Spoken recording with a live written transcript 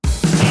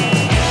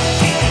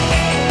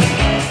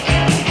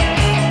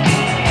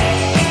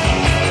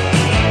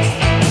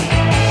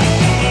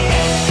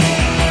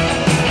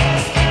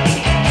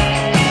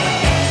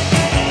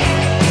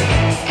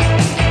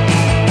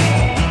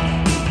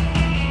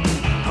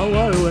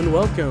Hello and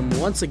welcome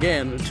once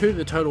again to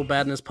the Total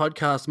Badness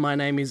Podcast. My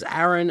name is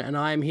Aaron and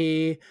I'm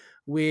here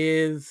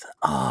with...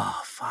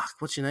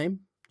 what's your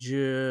name?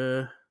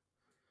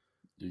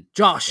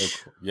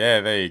 Josh. Yeah,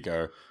 there you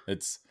go.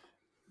 It's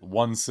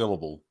one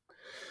syllable.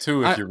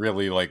 Two if you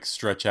really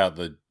stretch out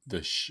the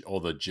sh or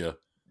the j,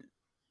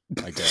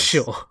 I guess.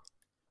 Sure.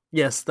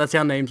 Yes, that's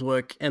how names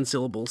work and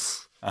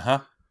syllables. Uh-huh.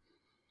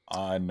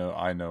 I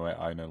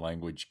know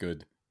language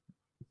good.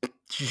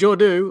 Sure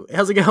do.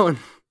 How's it going?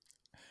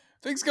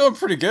 Things going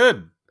pretty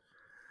good.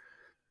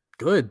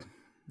 Good.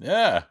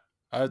 Yeah.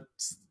 I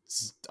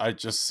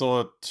just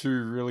saw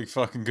two really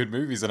fucking good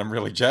movies and I'm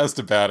really jazzed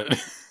about it.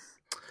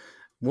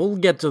 We'll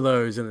get to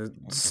those in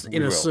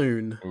a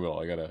soon. We will.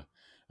 I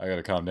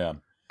gotta calm down.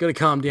 Gotta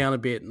calm down a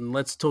bit and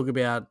let's talk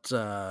about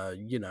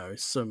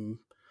some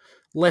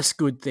less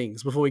good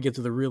things before we get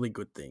to the really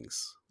good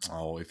things.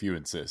 Oh, if you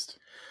insist.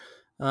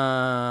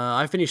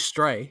 I finished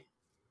Stray.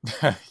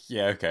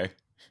 Yeah, okay.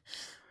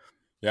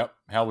 Yep.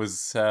 How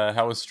was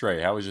Stray?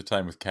 How was your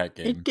time with Cat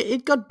Game?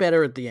 It got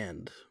better at the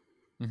end.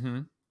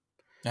 Mm-hmm.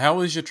 How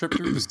was your trip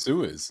through the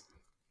sewers?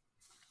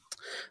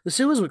 The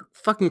sewers were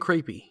fucking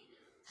creepy.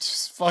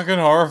 Just fucking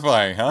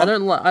horrifying, huh? I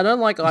don't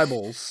like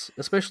eyeballs,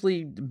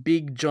 especially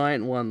big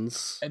giant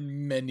ones.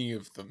 And many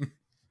of them.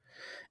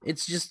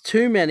 It's just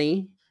too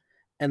many,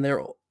 and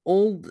they're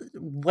all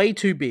way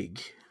too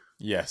big.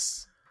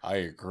 Yes, I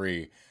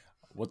agree.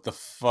 What the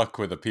fuck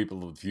were the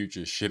people of the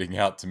future shitting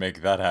out to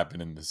make that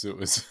happen in the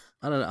sewers?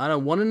 I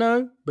don't want to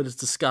know, but it's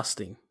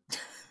disgusting.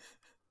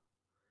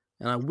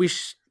 And I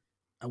wish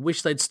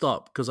they'd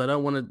stop because I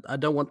don't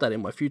want that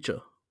in my future.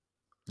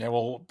 Yeah,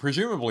 well,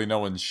 presumably no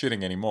one's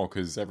shitting anymore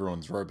because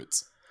everyone's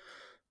robots.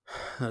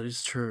 That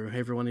is true.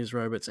 Everyone is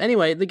robots.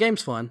 Anyway, the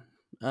game's fine.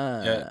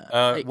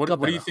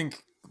 What do you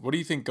think? What do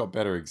you think got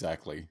better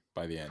exactly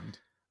by the end?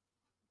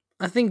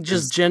 I think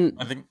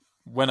I think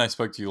when I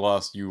spoke to you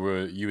last, you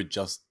had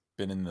just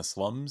been in the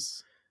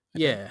slums.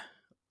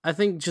 I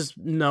think just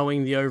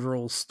knowing the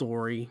overall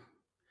story.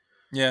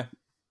 Yeah.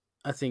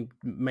 I think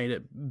made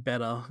it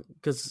better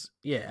because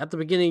at the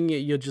beginning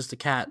you're just a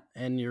cat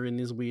and you're in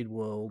this weird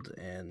world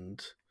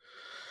and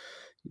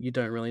you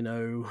don't really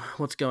know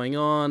what's going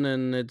on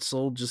and it's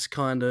all just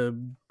kind of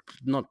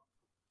not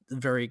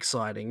very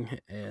exciting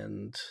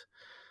and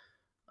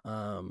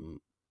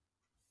What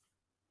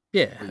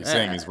you're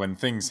saying is when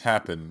things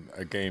happen,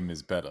 a game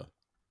is better.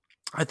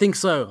 I think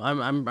so.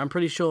 I'm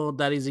pretty sure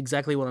that is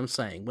exactly what I'm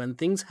saying. When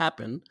things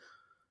happen,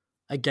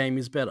 a game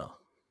is better.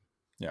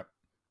 Yep.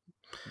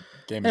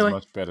 Game is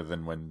much better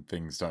than when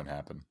things don't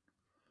happen.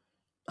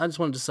 I just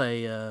wanted to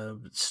say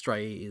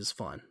Stray is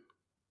fine.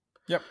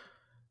 Yep.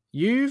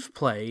 You've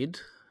played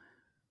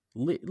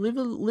Live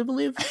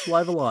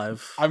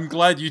Alive. I'm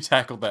glad you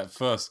tackled that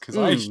first, because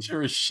I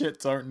sure as shit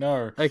don't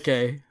know.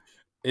 Okay.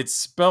 It's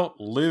spelt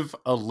Live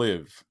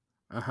Alive.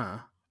 Uh-huh.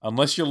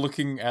 Unless you're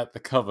looking at the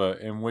cover,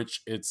 in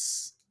which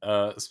it's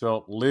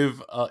spelt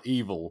Live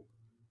Evil,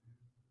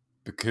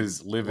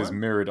 because Live is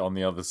mirrored on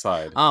the other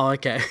side. Oh,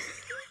 okay.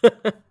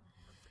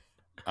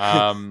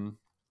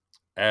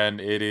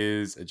 And it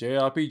is a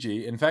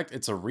JRPG. In fact,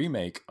 it's a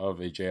remake of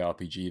a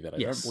JRPG that I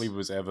don't believe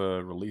was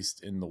ever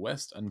released in the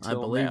West until now.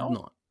 I believe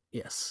not.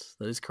 Yes,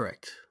 that is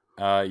correct.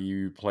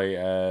 You play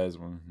as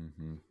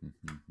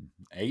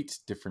 8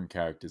 different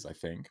characters, I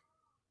think.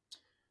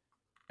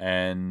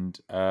 And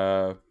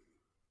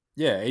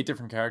 8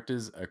 different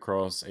characters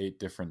across 8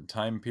 different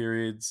time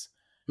periods.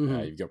 Mm-hmm.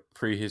 You've got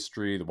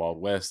prehistory, the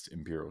Wild West,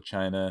 Imperial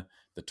China,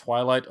 the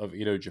twilight of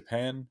Edo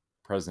Japan,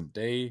 present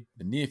day,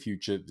 the near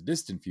future, the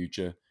distant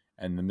future,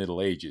 and the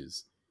Middle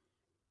Ages.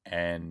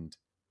 And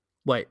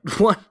wait,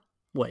 what?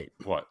 Wait,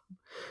 what?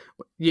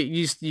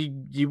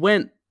 You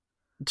went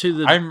to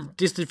the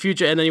distant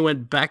future and then you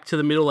went back to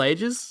the Middle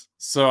Ages?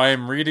 So I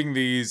am reading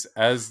these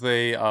as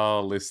they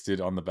are listed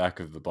on the back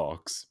of the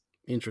box.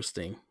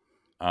 Interesting.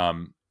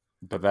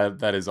 But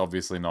that is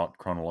obviously not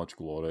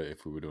chronological order.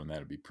 If we were doing that,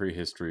 it'd be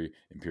prehistory,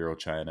 Imperial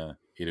China,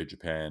 Edo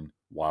Japan,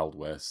 Wild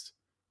West.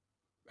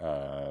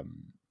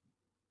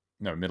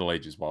 Middle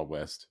Ages, Wild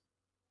West,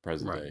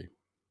 present day,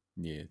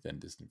 near, then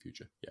distant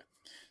future. Yeah.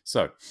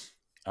 So,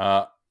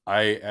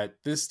 I at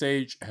this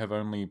stage have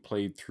only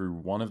played through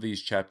one of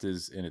these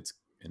chapters in its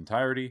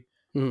entirety,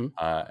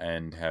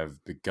 and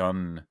have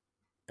begun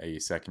a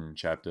second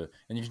chapter.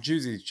 And you can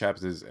choose these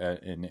chapters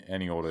in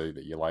any order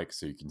that you like.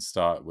 So you can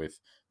start with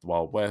the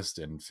Wild West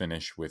and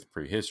finish with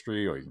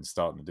prehistory, or you can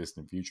start in the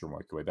distant future and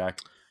work your way back.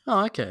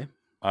 Oh, okay.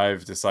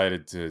 I've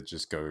decided to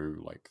just go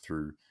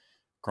through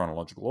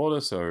chronological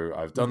order. So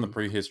I've done the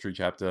prehistory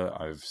chapter.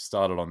 I've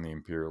started on the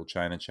Imperial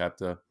China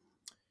chapter.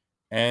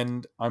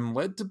 And I'm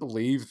led to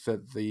believe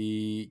that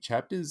the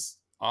chapters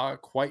are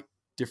quite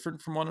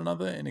different from one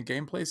another in a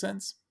gameplay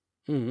sense.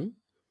 Mm-hmm.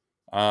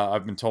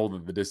 I've been told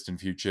that the distant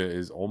future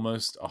is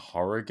almost a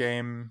horror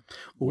game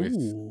with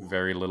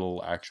very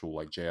little actual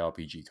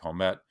JRPG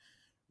combat.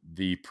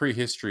 The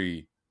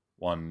prehistory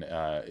one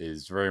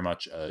is very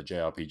much a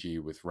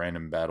JRPG with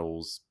random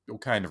battles, or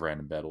kind of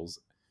random battles,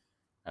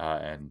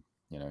 and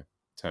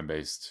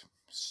turn-based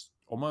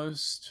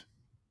almost.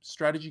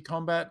 strategy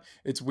combat.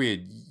 It's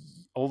weird.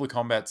 All the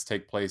combats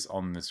take place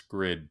on this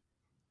grid,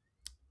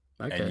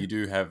 and you Okay.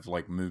 do have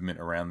like movement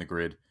around the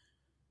grid,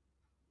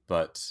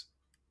 but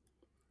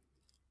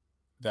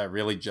that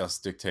really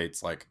just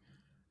dictates like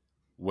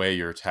where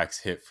your attacks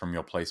hit from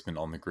your placement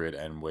on the grid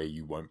and where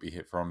you won't be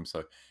hit from.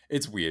 So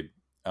it's weird.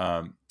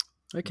 Okay.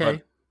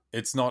 But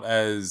it's not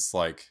as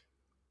like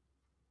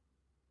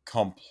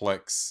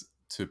complex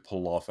to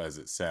pull off as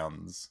it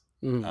sounds.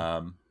 Mm.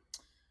 Um,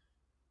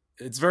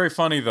 it's very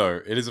funny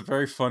though. It is a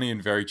very funny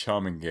and very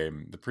charming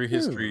game. The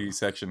prehistory Hmm.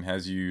 section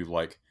has you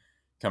like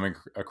coming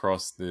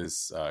across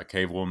this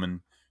cave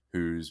woman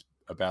who's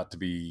about to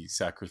be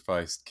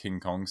sacrificed King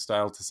Kong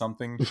style to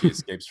something. She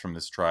escapes from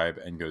this tribe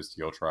and goes to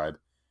your tribe,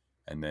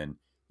 and then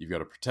you've got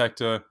to protect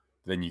her.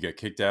 Then you get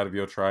kicked out of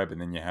your tribe, and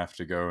then you have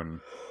to go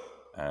and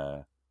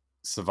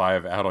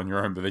survive out on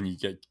your own. But then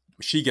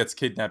she gets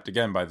kidnapped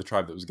again by the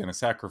tribe that was going to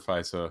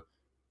sacrifice her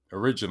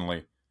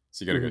originally.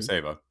 So you got to go Hmm.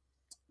 save her,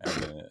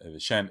 and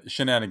the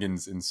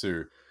shenanigans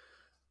ensue.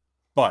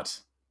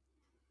 But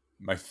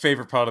my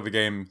favorite part of the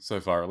game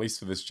so far, at least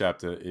for this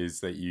chapter,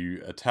 is that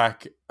you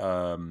attack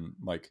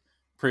like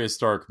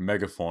prehistoric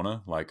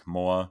megafauna like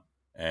moa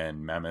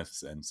and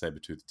mammoths and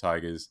saber-toothed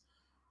tigers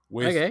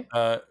with Okay.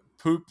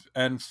 poop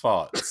and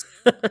farts.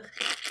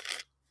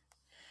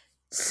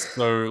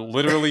 So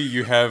literally,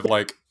 you have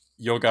like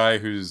your guy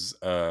who's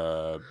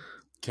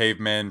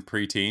caveman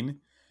preteen,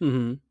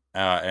 Hmm.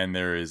 and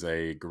there is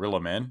a gorilla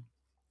man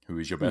who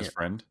is your best Yeah.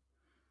 friend,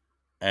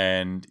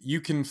 and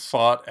you can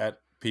fart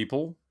at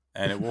people,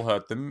 and it will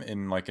hurt them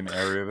in like an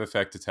area of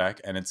effect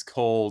attack, and it's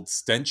called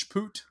stench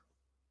poot.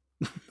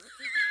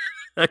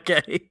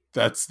 Okay.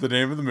 That's the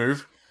name of the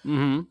move,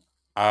 Hmm.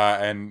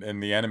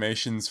 and the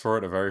animations for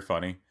it are very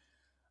funny.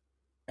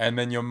 And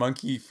then your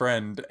monkey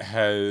friend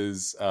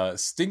has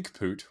stink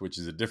poot, which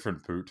is a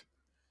different poot.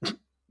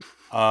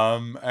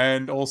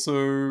 And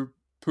also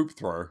poop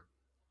throw,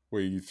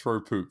 where you throw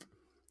poop.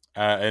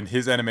 And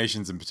his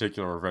animations in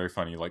particular are very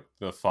funny. Like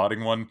the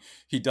farting one,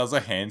 he does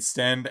a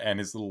handstand and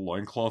his little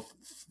loincloth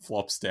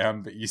flops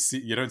down, but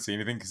you don't see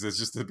anything because there's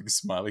just a big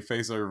smiley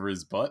face over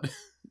his butt.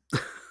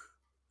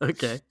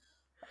 Okay.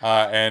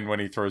 And when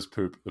he throws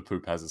poop, the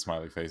poop has a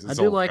smiley face. I It's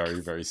do all like very,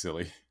 very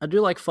silly. I do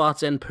like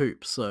farts and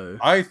poop. So,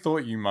 I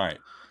thought you might.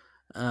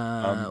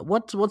 Um,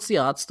 what's the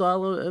art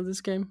style of this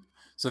game?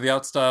 so the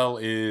art style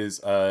is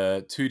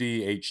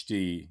 2D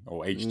HD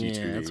or HD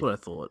Yeah, that's 2D. what I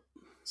thought.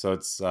 So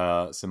it's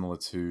similar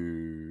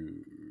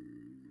to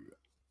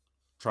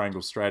Triangle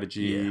Yeah,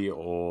 Strategy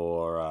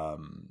or the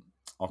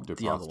other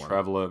Octopath one.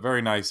 Traveler.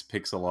 Very nice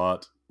pixel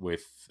art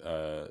with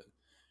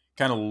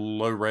kind of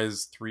low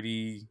res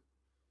 3D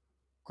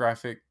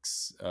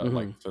graphics,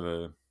 like Hmm.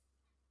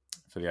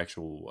 for the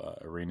actual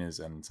arenas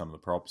and some of the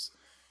props,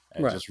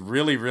 and Right. just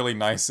really really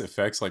nice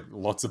effects, like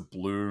lots of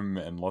bloom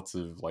and lots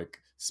of like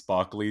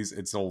sparklies.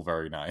 It's all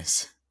very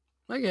nice.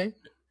 Okay.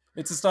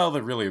 It's a style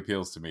that really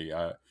appeals to me.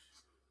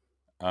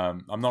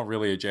 I'm not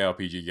really a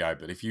JRPG guy,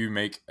 but if you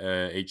make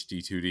a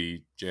HD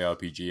 2D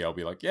JRPG, I'll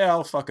be like, yeah,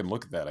 I'll fucking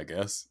look at that, I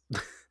guess.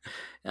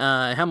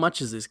 How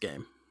much is this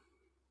game?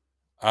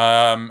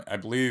 I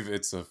believe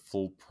it's a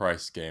full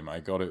price game. I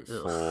got it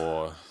Ugh.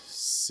 for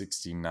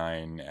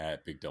 $69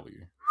 at Big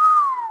W,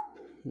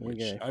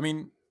 which Okay. I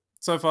mean,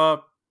 so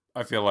far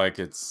I feel like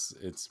it's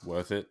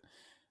worth it.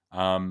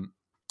 Um,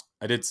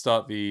 I did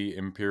start the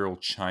Imperial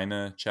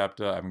China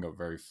chapter. I haven't got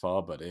very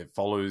far, but it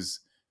follows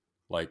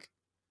like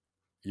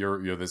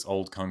you're this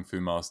old kung fu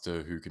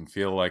master who can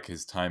feel like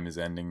his time is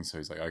ending, so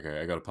he's like, okay,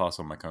 I got to pass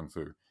on my kung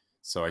fu.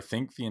 So I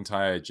think the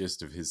entire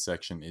gist of his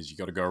section is you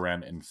got to go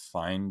around and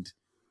find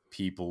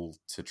people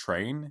to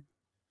train,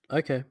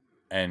 Okay.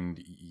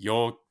 and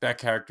that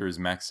character is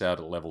maxed out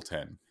at level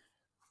 10,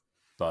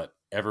 but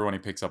everyone he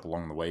picks up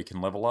along the way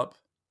can level up. All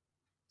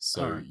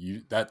So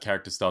right. that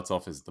character starts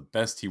off as the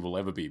best he will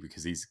ever be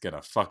because he's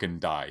gonna fucking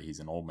die. He's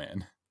an old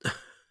man. So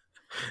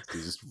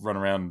he's just run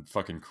around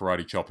fucking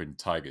karate chopping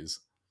tigers.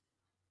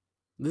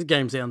 This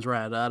game sounds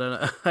rad. I don't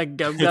know. I'm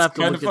gonna It's have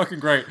to kind of look at. fucking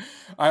great.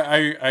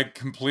 I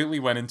completely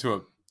went into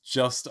it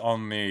just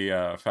on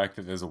the fact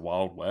that there's a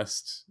Wild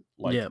West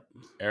like Yep.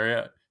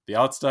 area, the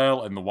art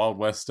style and the Wild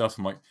West stuff.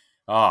 I'm like,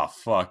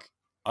 fuck,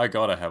 I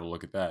gotta have a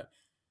look at that.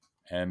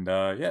 And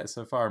yeah,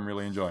 so far I'm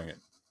really enjoying it.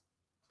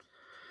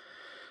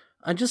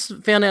 I just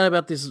found out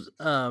about this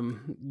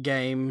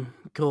game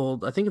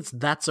called, I think it's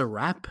That's a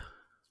Wrap.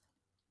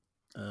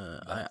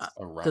 That's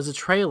a wrap. There's a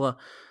trailer.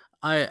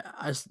 I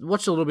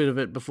watched a little bit of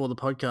it before the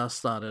podcast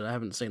started. I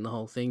haven't seen the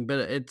whole thing, but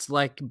it's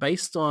like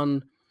based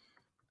on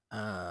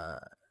uh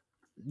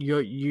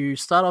you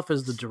start off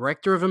as the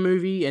director of a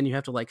movie and you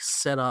have to like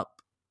set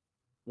up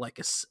like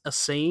a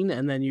scene,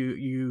 and then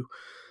you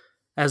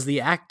as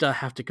the actor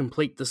have to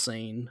complete the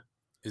scene.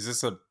 Is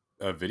this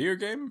a video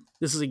game?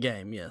 This is a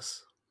game,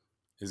 yes.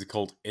 Is it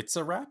called It's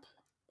a Wrap?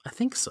 I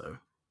think so.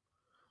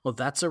 Or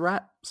That's a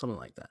Wrap, something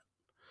like that.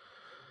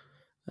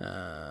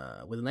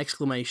 With an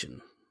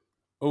exclamation.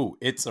 Oh,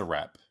 It's a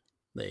Wrap.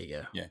 There you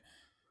go. Yeah.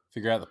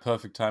 Figure out the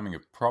perfect timing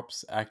of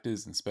props,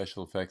 actors, and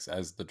special effects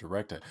as the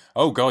director.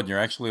 Oh god, you're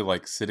actually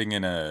like sitting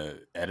in a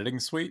editing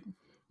suite?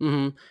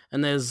 And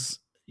there's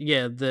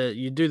you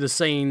do the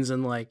scenes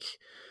and like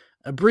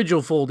a bridge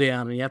will fall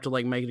down and you have to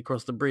like make it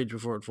across the bridge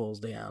before it falls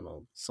down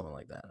or something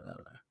like that. I don't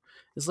know.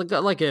 It's like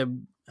got like a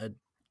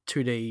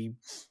 2D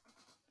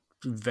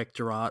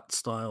vector art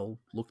style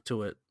look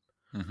to it.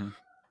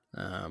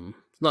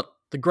 It's not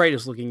the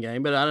greatest looking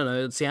game, but I don't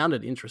know. It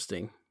sounded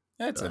interesting.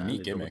 That's a I neat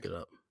need to look gimmick. it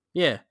up.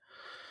 Yeah.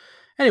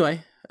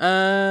 Anyway,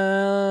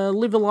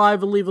 live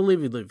alive, live a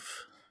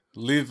live.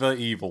 Liver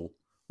Evil.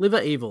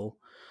 Liver Evil.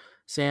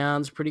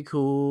 Sounds pretty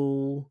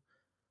cool.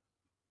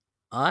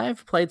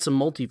 I've played some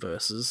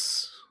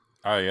multiverses.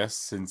 Oh yes,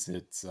 since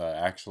it's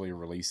actually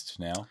released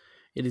now.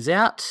 It is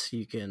out.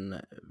 You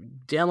can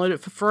download it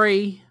for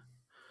free.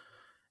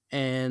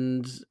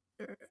 And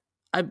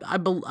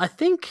I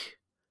think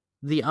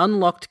the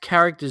unlocked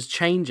characters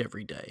change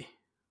every day.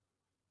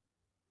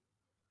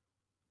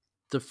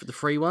 The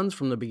free ones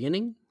from the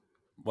beginning.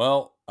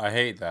 Well, I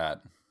hate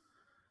that.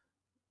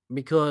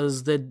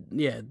 Because they're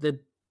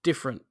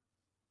different.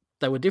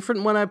 They were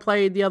different when I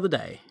played the other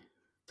day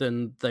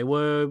than they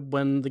were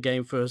when the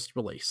game first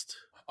released.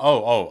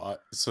 So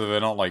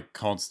they're not like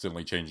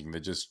constantly changing. They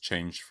just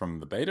changed from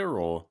the beta,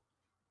 or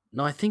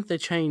No, I think they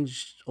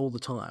change all the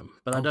time,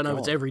 but I don't know if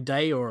it's every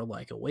day or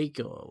like a week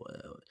or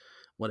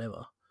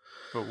whatever.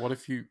 But what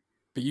if you?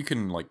 But you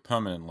can like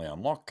permanently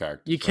unlock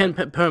characters. You can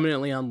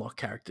permanently unlock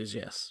characters.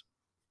 Yes.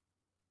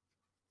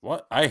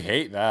 What? I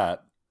hate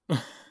that.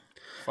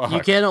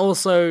 You can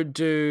also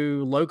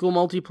do local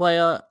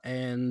multiplayer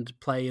and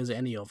play as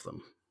any of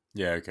them.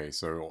 Yeah, okay.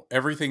 So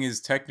everything is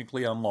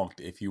technically unlocked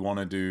if you want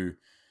to do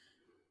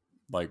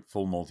like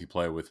full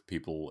multiplayer with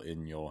people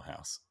in your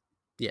house.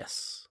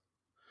 Yes.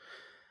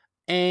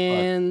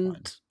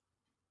 And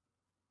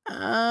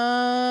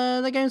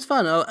the game's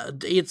fun.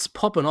 It's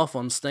popping off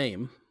on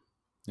Steam.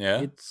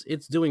 Yeah.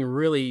 It's doing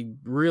really,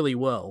 really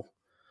well.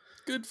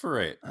 Good for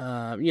it.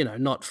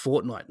 Not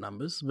Fortnite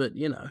numbers, but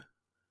Yeah,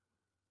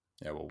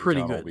 well,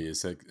 pretty good.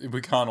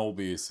 We can't all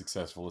be as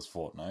successful as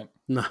Fortnite.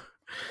 No,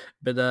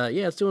 but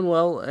it's doing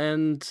well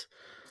and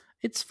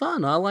it's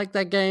fun. I like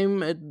that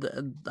game.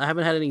 I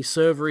haven't had any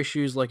server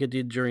issues like I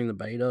did during the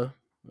beta.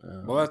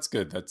 Well, that's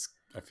good.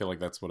 I feel like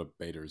that's what a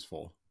beta is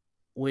for.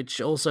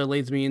 Which also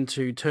leads me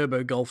into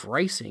Turbo Golf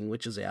Racing,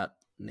 which is out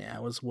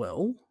now as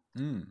well.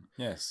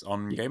 Yes,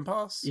 on Game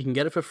Pass. You can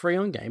get it for free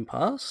on Game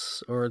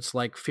Pass, or it's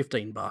like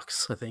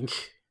 $15, I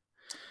think.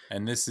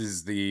 And this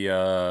is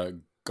the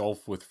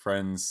Golf with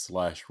Friends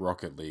 /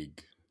 Rocket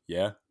League,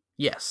 yeah?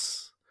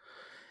 Yes.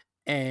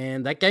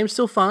 And that game's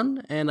still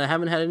fun, and I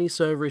haven't had any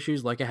server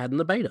issues like I had in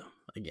the beta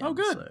again. Oh,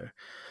 good. So,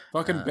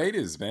 fucking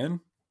betas, man.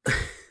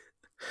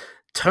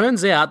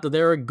 Turns out that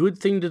they're a good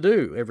thing to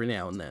do every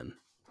now and then.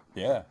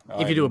 Yeah.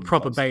 If you do a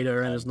proper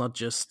beta and it's not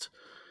just,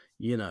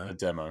 a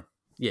demo.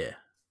 Yeah.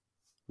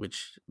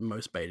 Which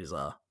most betas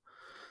are.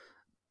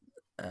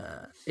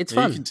 It's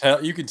fun.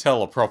 You can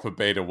tell a proper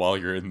beta while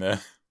you're in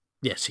there.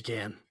 Yes, you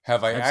can.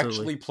 Have I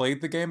actually played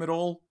the game at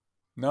all?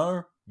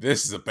 No?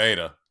 This is a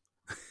beta.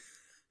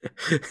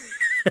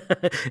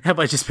 Have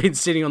I just been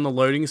sitting on the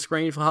loading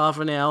screen for half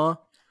an hour?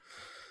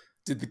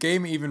 Did the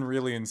game even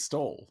really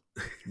install?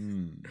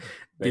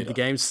 Did the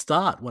game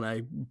start when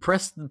I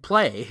pressed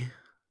play?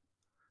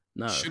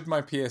 No. Should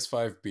my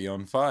PS5 be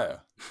on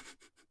fire?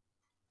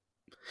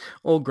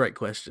 All great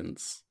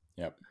questions.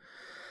 Yep.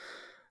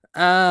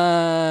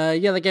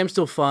 The game's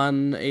still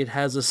fun. It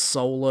has a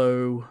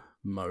solo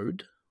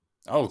mode.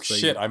 Oh, so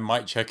shit, I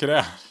might check it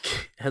out.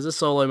 It has a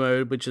solo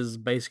mode, which is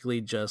basically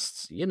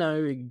just,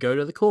 go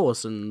to the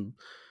course and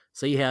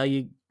see how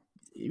you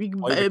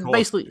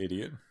basically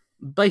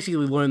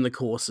learn the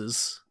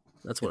courses.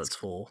 That's what it's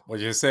for.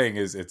 What you're saying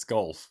is it's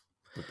golf,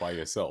 but by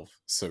yourself.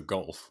 So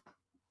golf.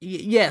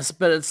 Yes,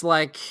 but it's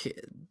like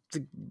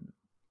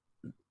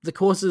the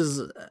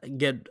courses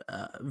get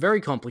very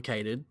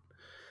complicated.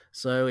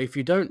 So if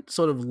you don't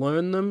sort of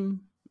learn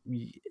them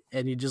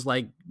and you just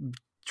like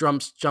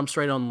jump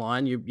straight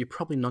online, you're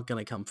probably not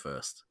going to come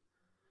first.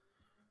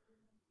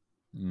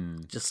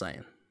 Just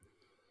saying.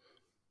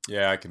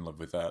 Yeah, I can live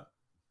with that.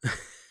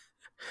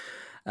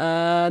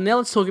 Now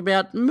let's talk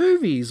about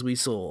movies we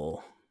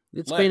saw.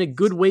 It's been a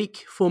good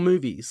week for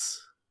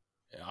movies.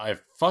 It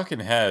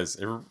fucking has.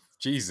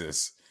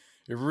 Jesus.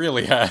 It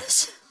really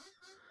has.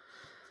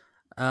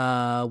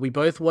 We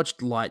both watched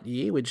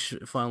Lightyear, which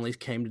finally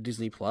came to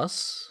Disney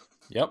Plus.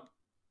 Yep.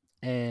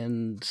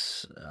 And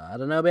I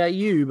don't know about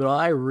you, but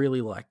I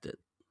really liked it.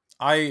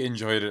 I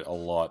enjoyed it a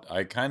lot.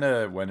 I kind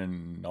of went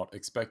in not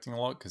expecting a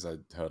lot because I'd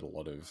heard a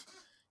lot of,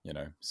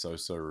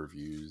 so-so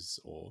reviews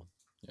or,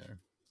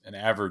 an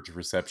average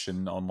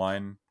reception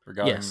online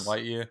regarding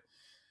Lightyear.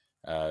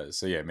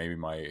 So yeah, maybe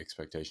my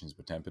expectations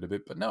were tempered a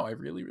bit, but no, I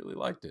really, really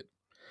liked it.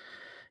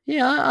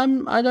 Yeah,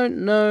 I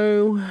don't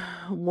know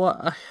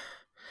what.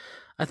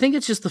 I think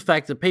it's just the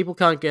fact that people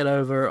can't get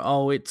over.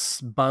 Oh,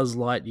 it's Buzz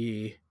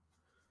Lightyear.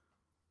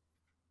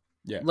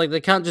 Yeah, like they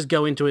can't just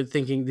go into it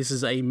thinking this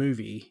is a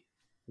movie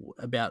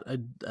about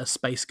a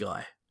space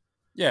guy.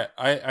 Yeah,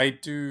 I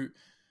do.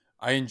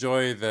 I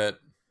enjoy that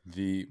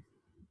the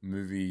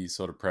movie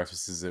sort of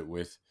prefaces it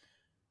with,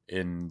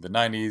 in the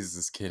 90s,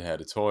 this kid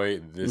had a toy.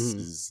 This Hmm.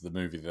 is the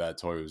movie that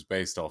toy was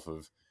based off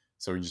of.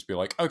 So we can just be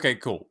like, okay,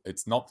 cool.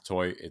 It's not the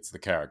toy, it's the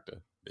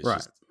character. It's Right.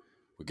 just,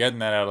 we're getting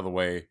that out of the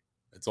way.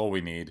 That's all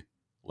we need.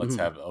 Let's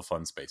Hmm. have a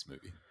fun space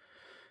movie.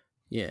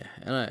 Yeah,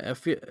 and I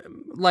feel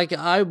like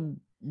I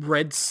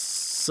read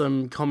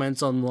some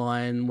comments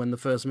online when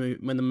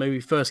when the movie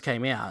first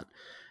came out,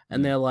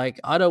 and Mm. they're like,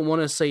 "I don't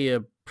want to see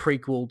a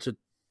prequel to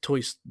Toy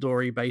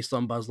Story based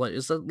on Buzz Lightyear."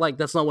 It's like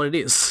that's not what it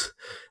is.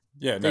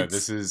 Yeah, no,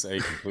 this It's is a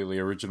completely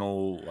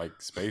original,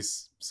 like,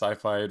 space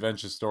sci-fi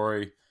adventure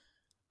story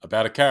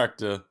about a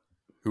character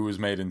who was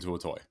made into a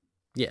toy.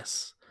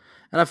 yes,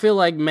 and I feel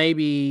like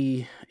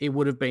maybe it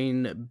would have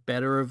been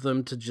better of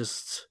them to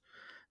just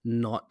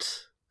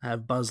not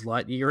have Buzz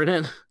Lightyear in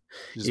it.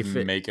 Just If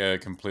it, make a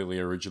completely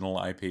original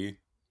IP.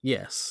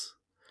 yes,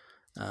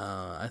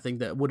 I think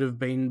that would have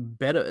been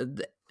better.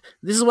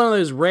 This is one of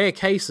those rare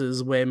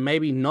cases where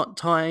maybe not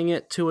tying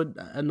it to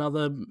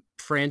another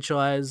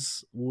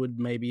franchise would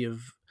maybe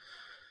have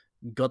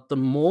got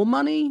them more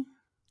money.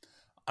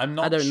 I'm I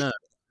not don't sh- know.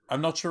 I'm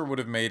not sure it would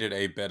have made it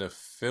a better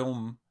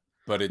film,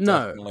 but it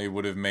No, definitely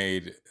would have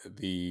made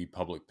the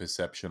public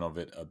perception of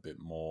it a bit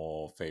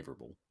more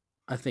favorable.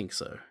 I think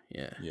so.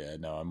 Yeah, Yeah,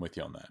 no, I'm with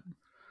you on that.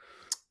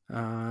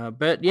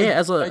 but yeah, I I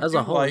as a do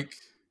whole, like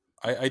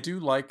I do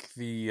like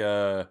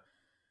the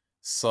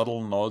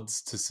subtle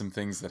nods to some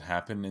things that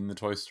happen in the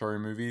Toy Story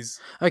movies.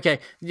 okay.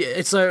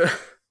 Yeah, so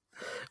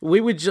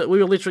we were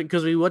literally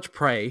because we watched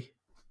Prey,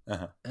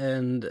 Uh-huh.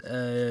 and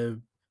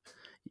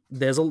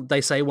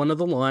they say one of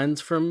the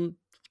lines from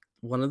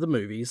one of the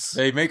movies.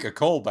 They make a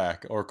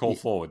callback or a call Y-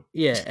 forward.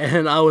 Yeah,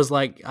 and I was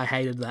like, I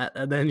hated that.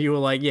 And then you were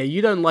like, yeah,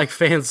 you don't like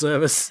fan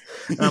service.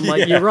 And I'm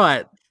like, you're Yeah.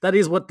 right. That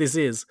is what this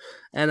is.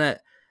 And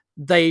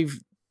they've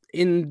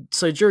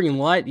so during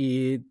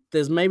Lightyear,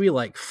 there's maybe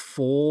like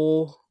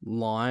 4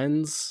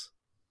 lines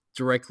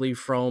directly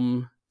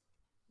from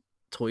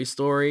Toy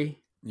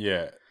Story.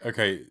 Yeah.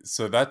 Okay,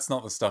 so that's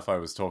not the stuff I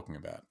was talking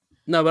about.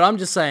 No, but I'm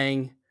just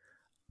saying.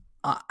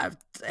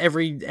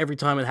 Every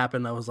time it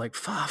happened, I was like,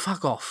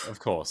 fuck off. Of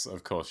course you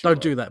Don't were.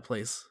 do that,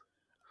 please.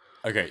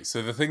 Okay,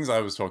 so the things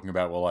I was talking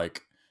about were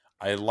like,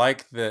 I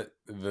like that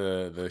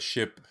the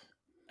ship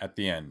at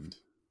the end,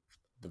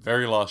 the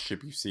very last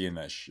ship you see in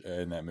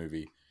that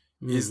movie,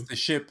 is Mm. the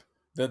ship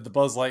that the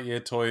Buzz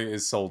Lightyear toy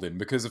is sold in,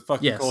 because of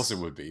fucking course it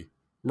Yes. would be.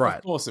 Of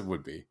Right. course it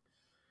would be.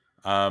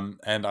 And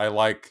I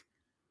like,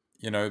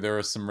 there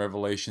are some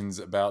revelations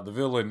about the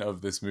villain of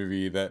this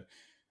movie that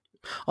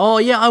Oh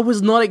yeah, I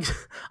was not.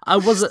 I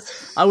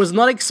was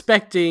not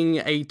expecting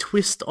a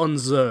twist on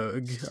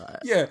Zurg.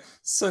 yeah,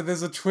 so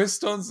there's a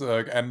twist on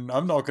Zurg, and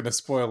I'm not going to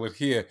spoil it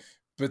here,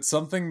 but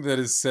something that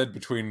is said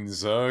between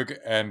Zurg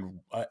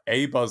and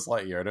a Buzz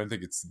Lightyear, I don't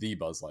think it's the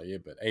Buzz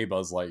Lightyear, but a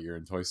Buzz Lightyear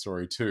in Toy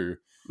Story 2,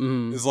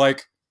 Mm, is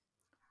like,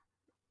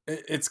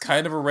 it's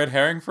kind of a red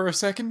herring for a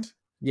second.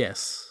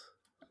 yes.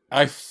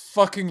 I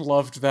fucking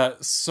loved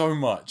that so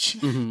much.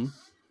 Hmm.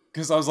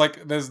 Because I was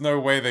like, there's no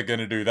way they're going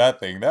to do that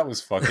thing. That was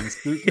fucking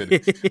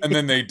stupid. And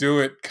then they do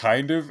it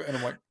kind of, and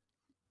I'm like,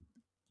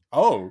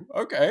 oh,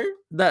 okay.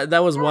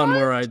 That was one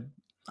where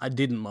I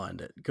didn't mind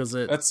it because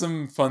That's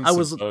some fun I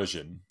was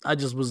subversion. I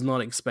just was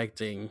not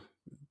expecting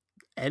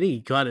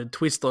any kind of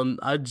twist on.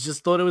 I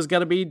just thought it was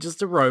going to be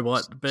just a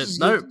robot, but Just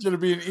no, going to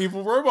be an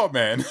evil robot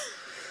man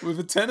with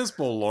a tennis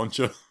ball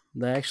launcher.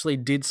 they actually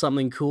did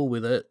something cool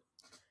with it.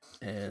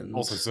 And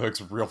Also, Zerg's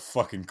real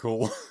fucking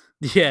cool.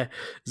 yeah,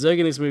 Zurg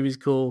in this movie's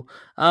cool.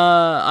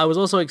 I was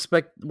also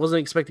wasn't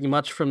expecting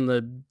much from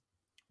the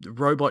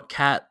robot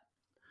cat.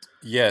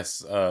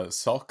 Yes,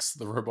 Socks,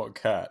 the robot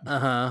cat.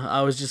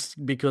 I was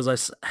just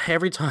because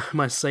every time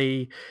I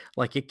see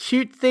like a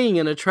cute thing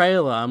in a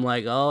trailer, I'm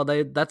like, oh,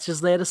 that's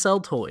just there to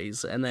sell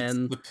toys. And It's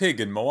then the pig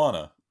in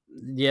Moana.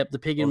 yep, the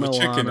pig Or in the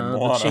chicken in Moana, the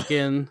Moana.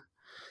 chicken,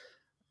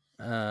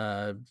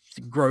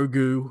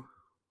 Grogu.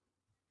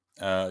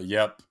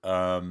 Yep.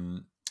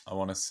 I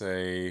want to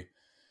say...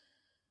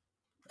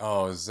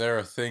 Oh, is there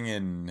a thing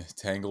in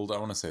Tangled? I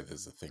want to say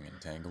there's a thing in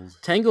Tangled.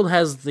 Tangled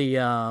has the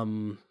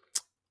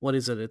what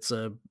is it? It's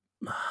a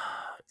Is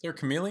there a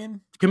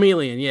chameleon?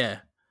 chameleon. Yeah,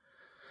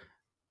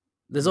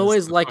 there's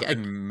always the like a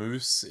fucking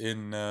moose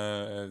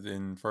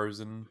in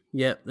Frozen.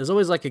 yeah. There's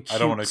always like a I don't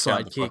cute want to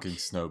count the sidekick. fucking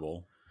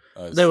snowball.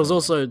 There was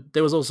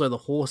Snowman. also the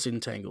horse in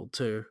Tangled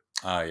too.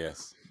 Ah,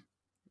 yes,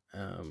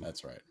 Um,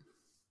 that's right.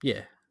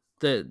 yeah,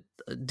 the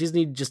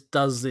Disney just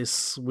does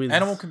this with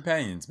Animal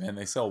companions, man,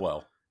 they sell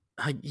well.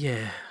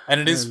 yeah, And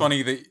it is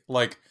funny that,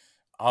 like,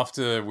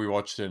 after we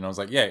watched it, and I was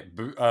like, yeah,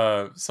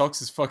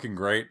 Socks is fucking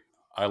great.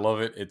 I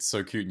love it. It's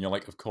so cute. And you're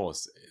like, of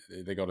course,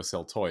 they got to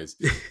sell toys.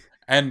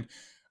 And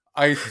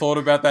I thought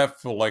about that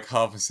for like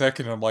half a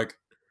second. And I'm like,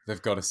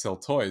 they've got to sell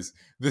toys.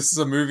 This is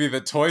a movie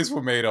that toys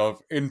were made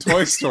of in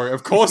Toy Story.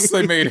 Of course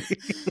they made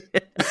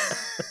it.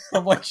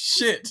 I'm like,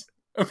 shit.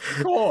 Of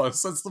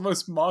course. That's the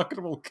most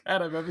marketable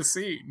cat I've ever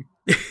seen.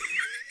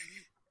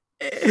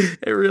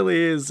 It really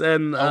is,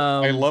 and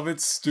I love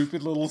its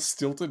stupid little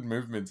stilted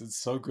movements. It's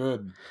so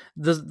good.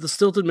 the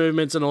stilted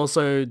movements and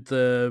also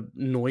the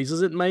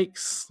noises it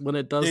makes when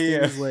it does Yeah, yeah.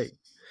 things like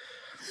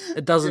it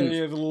Yeah, doesn't.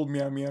 yeah, the little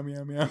meow, meow,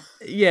 meow, meow.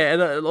 Yeah,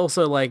 and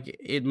also like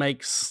it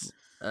makes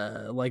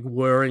like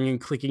whirring and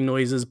clicking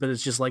noises, but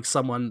it's just like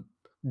someone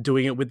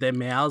doing it with their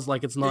mouths.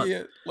 Like it's Yeah, not.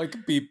 yeah,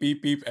 like beep,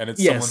 beep, beep, and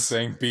it's someone Yes.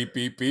 saying beep,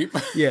 beep, beep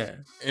Yeah.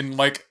 in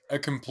like a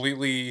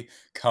completely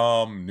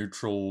calm,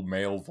 neutral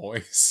male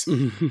voice.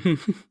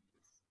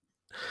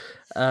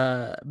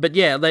 But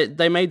yeah,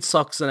 they made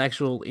Socks an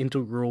actual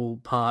integral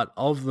part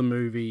of the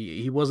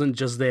movie. He wasn't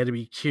just there to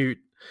be cute.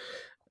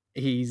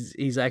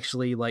 He's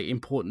actually like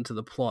important to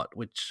the plot,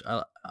 which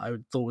I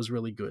thought was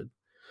really good.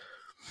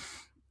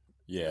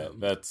 Yeah, Um,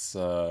 that's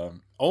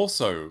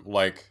also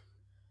like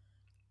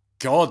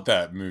God,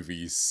 that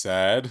movie's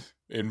sad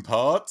in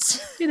parts.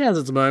 it has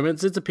its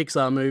moments. It's a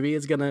Pixar movie.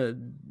 It's gonna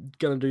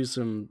do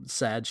some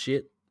sad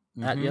shit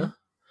at Mm-hmm. you.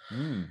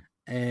 Mm.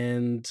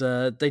 And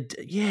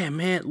yeah,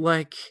 man,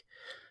 like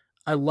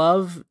I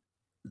love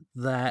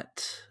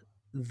that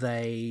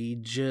they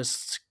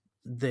just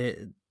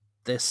they're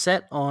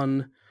set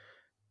on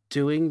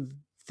doing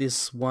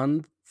this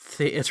one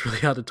thing. It's really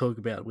hard to talk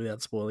about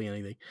without spoiling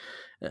anything.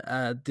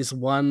 This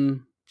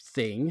one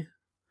thing,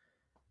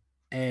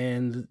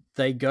 and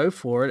they go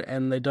for it,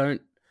 and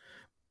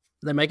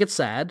they make it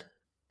sad,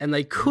 and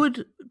they Mm-hmm.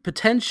 could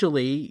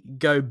potentially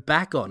go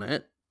back on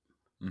it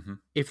Mm-hmm.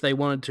 if they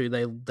wanted to.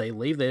 They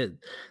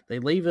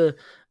leave a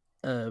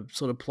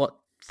sort of plot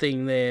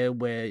thing there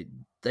where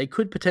they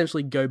could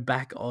potentially go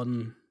back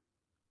on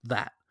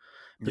that,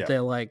 but Yeah,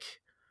 they're like,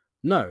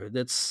 no,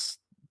 that's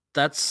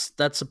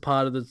a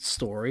part of the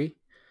story,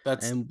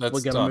 and we're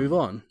that's gonna move done.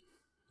 on.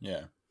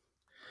 Yeah.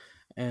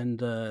 And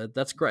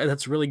that's great.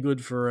 That's really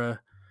good for a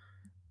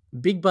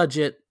big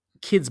budget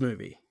kids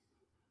movie.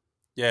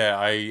 Yeah,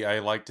 I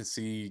like to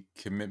see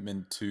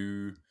commitment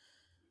to,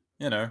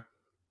 you know,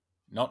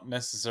 not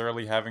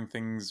necessarily having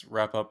things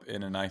wrap up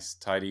in a nice,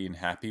 tidy, and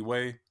happy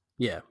way.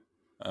 Yeah,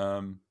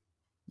 Um,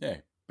 yeah,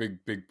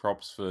 big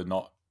props for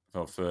not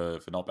for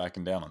not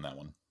backing down on that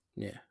one.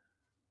 yeah,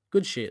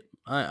 good shit.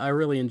 I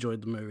really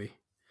enjoyed the movie.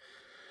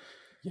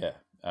 Yeah,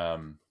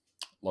 um,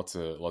 lots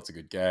of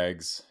good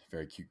gags,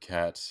 very cute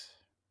cat,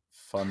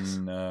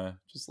 fun,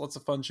 just lots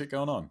of fun shit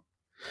going on.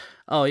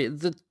 Oh, yeah,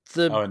 the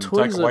Oh, and Taika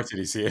toys are.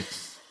 Waititi's here.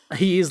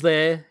 He is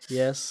there.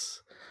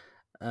 Yes,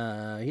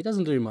 he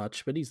doesn't do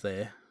much, but he's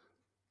there.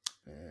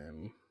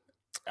 Um,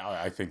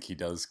 I think he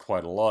does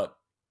quite a lot.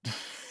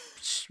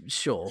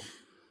 sure,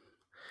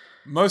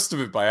 Most of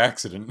it by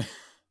accident.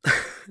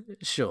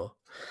 sure.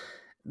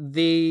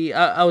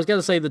 I was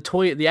gonna say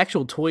the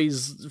actual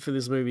toys for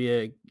this movie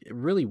are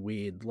really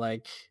weird.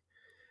 Like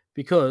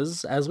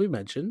because as we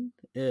mentioned,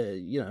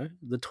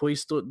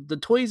 the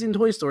toys in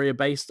Toy Story are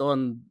based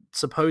on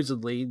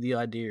supposedly the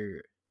idea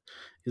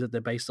is that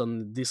they're based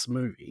on this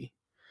movie,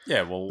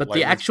 Yeah, well, but like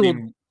the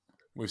actual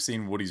we've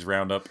seen Woody's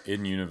Roundup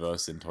in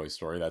universe in Toy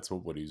Story. That's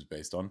what Woody was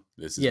based on.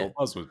 This is yeah, what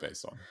Buzz was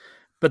based on.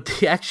 but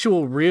the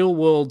actual real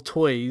world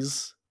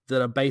toys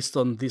that are based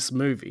on this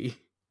movie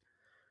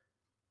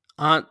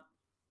aren't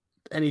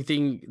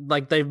anything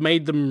like they've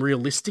made them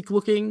realistic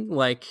looking,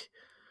 like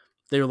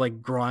they're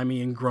like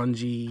grimy and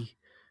grungy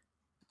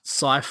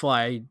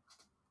sci-fi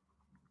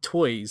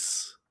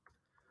toys.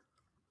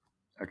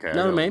 Okay, I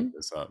Know what gotta I look mean?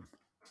 this up.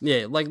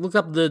 Yeah, like look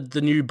up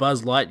the new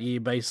Buzz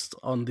Lightyear based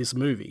on this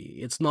movie.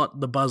 It's not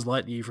the Buzz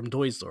Lightyear from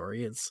Toy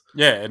Story. It's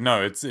Yeah,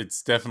 no,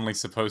 it's definitely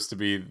supposed to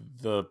be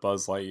the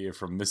Buzz Lightyear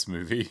from this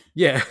movie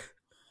yeah,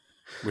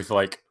 with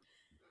like,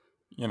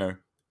 you know,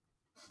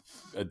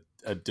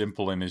 a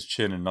dimple in his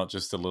chin and not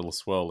just a little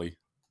swirly.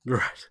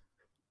 right.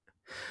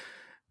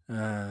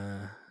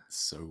 Uh, It's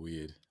so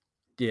weird.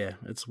 yeah,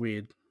 it's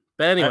weird.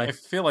 But I anyway,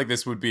 feel like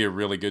this would be a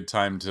really good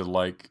time to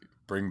like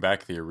bring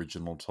back the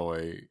original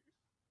toy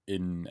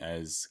in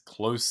as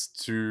close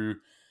to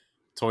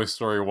Toy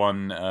Story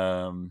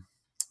 1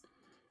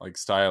 like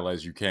style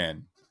as you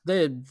can.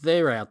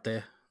 they're out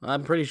there.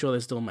 I'm pretty sure they're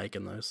still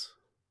making those.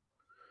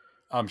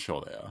 I'm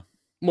sure they are.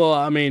 Well,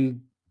 I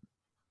mean,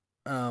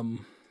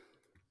 um,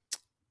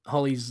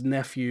 Holly's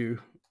nephew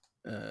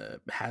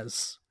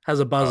has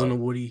a Buzz and Oh, a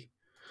Woody.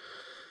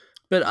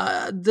 But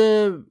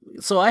the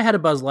so I had a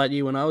Buzz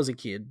Lightyear when I was a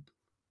kid,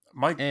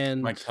 my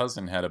and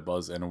cousin had a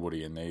Buzz and a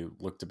Woody, and they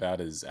looked about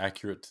as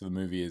accurate to the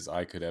movie as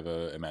I could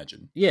ever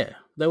imagine. yeah,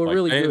 they were Like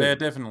really they're good.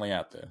 definitely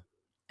out there.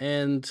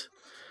 And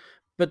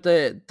but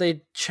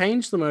they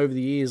changed them over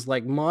the years.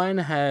 Like mine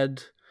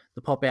had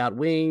the pop out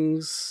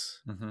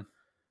wings. Hmm.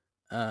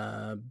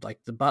 Like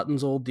the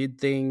buttons all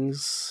did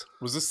things.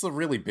 Was this the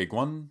really big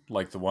one?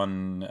 Like the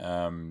one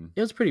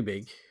It was pretty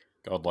big.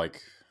 got like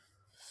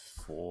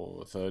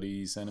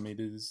 430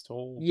 centimeters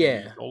tall, maybe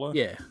Yeah, taller.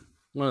 yeah,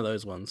 one of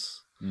those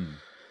ones. Mm.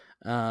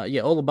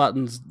 Yeah, all the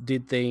buttons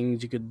did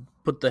things. You could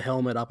put the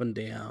helmet up and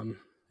down.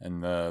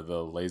 And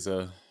the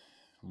laser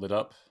lit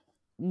up.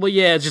 Well,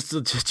 yeah, just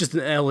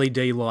an LED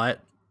light.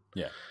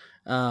 Yeah.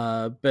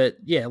 But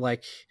yeah,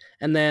 like,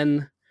 and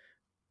then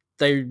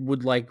they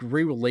would like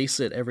re-release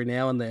it every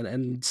now and then,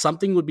 and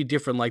something would be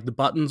different. Like the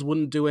buttons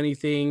wouldn't do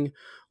anything,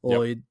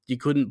 or Yep. you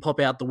couldn't pop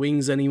out the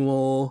wings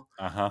anymore.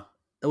 Uh-huh.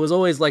 It was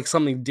always like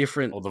something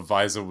different. Or the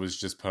visor was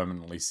just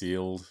permanently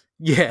sealed.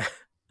 Yeah,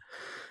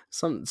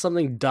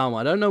 something dumb.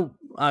 I don't know.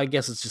 I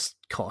guess it's just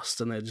cost,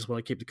 and they just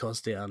want to keep the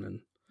cost down and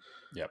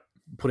Yep.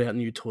 put out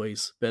new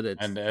toys. But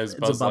And as it's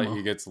a Buzz bummer.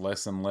 Lightyear gets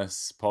less and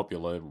less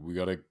popular, we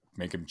got to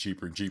make him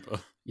cheaper and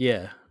cheaper.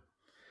 Yeah,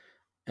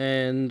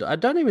 and I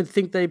don't even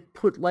think they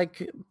put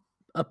like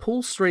a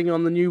pull string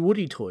on the new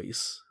Woody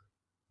toys.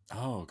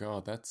 Oh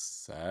god, that's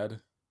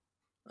sad.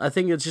 I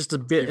think it's just a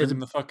What's bit. even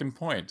the fucking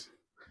point?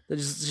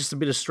 There's just a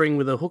bit of string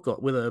with a hook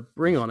with a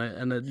ring on it,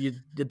 and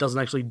it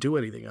doesn't actually do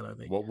anything. I don't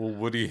think. What will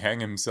Woody hang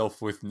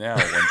himself with now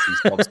once he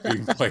stops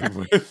being played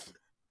with?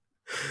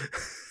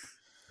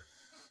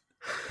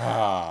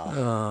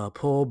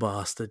 Poor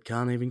bastard.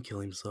 Can't even kill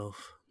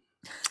himself.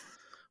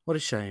 What a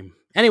shame.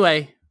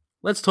 Anyway,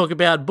 let's talk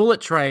about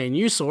Bullet Train.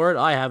 You saw it.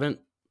 I haven't.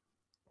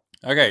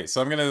 Okay,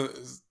 so I'm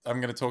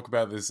gonna talk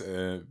about this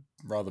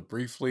rather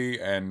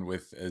briefly and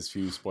with as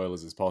few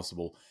spoilers as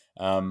possible.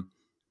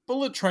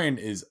 Bullet Train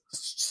is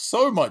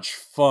so much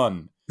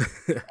fun.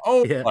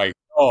 Oh Yeah. my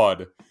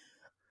god!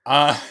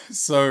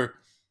 So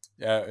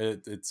yeah,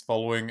 it's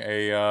following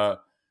a I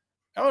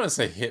want to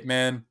say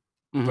hitman,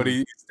 but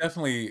he's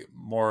definitely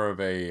more of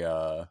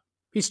a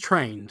he's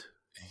trained.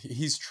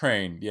 he's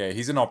trained. Yeah,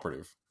 he's an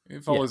operative. He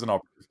Yeah. follows an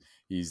operative.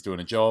 He's doing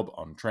a job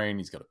on a train.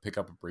 He's got to pick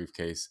up a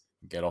briefcase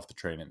and get off the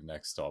train at the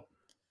next stop.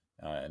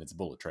 And it's a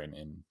bullet train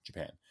in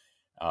Japan.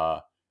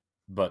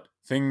 But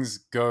things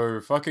go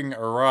fucking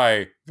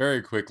awry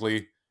very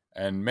quickly,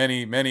 and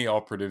many, many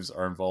operatives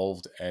are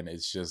involved, and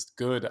it's just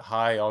good,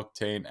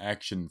 high-octane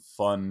action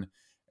fun.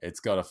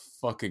 It's got a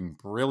fucking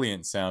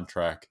brilliant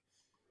soundtrack.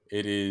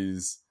 It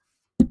is...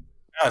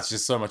 it's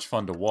just so much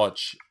fun to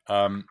watch.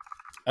 I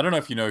don't know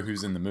if you know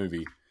who's in the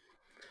movie.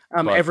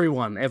 but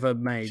Everyone ever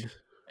made.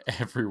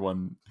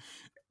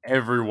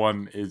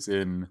 everyone is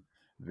in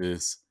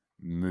this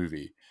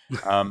movie.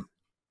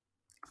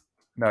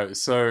 No,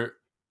 so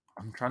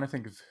I'm trying to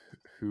think of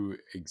who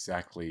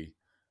exactly.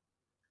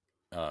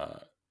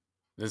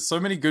 There's so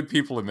many good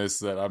people in this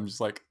that I'm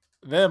just like,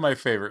 they're my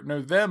favorite.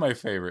 No, they're my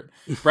favorite.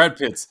 Brad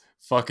Pitt's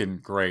fucking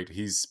great.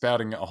 He's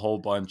spouting a whole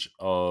bunch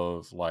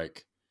of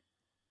like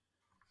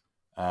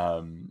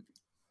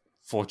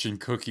fortune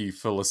cookie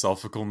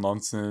philosophical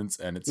nonsense,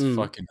 and it's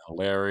fucking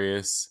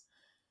hilarious.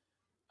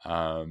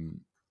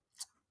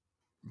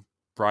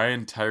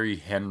 Brian Tyree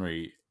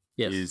Henry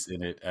is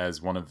in it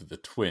as one of the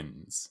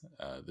twins.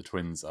 The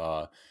twins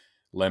are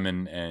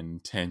Lemon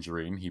and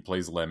Tangerine. He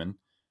plays Lemon,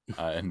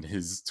 and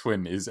his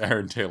twin is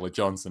Aaron Taylor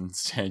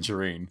Johnson's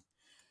Tangerine.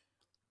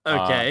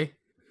 Okay.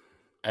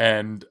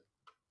 And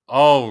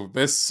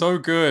they're so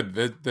good.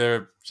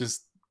 They're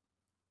just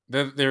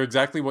they're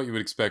exactly what you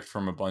would expect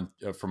from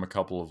a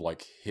couple of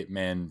like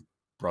hitman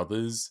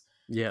brothers.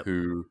 Yeah.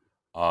 Who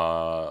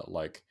are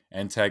like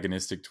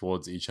antagonistic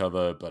towards each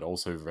other, but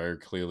also very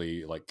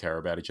clearly like care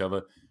about each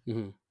other.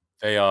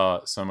 They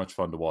are so much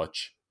fun to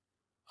watch.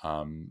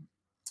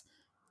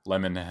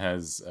 Lemon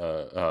has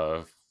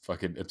a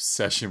fucking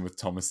obsession with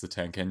Thomas the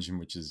Tank Engine,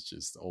 which is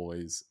just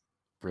always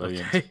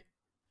brilliant. Okay.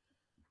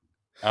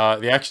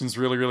 The action's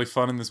really, really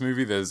fun in this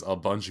movie. There's a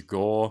bunch of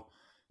gore,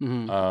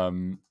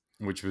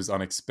 which was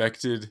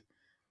unexpected.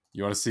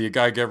 You want to see a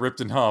guy get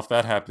ripped in half?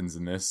 That happens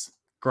in this.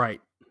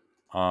 Great.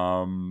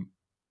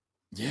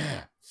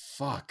 Yeah,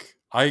 fuck.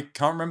 I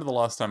can't remember the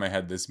last time I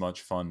had this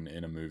much fun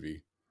in a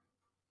movie.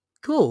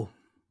 Cool.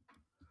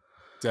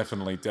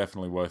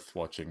 Definitely worth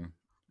watching.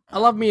 I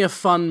love me a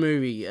fun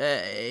movie,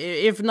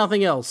 if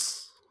nothing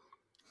else.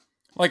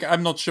 Like,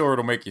 I'm not sure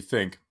it'll make you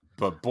think,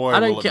 but boy, I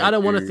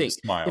don't want to think.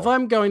 Smile. If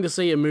I'm going to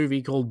see a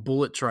movie called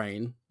Bullet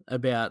Train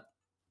about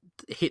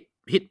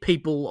hit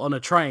people on a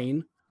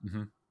train,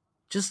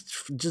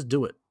 just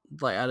do it.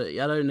 Like I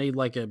don't need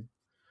like a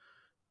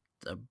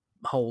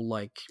whole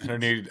like. I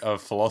don't need a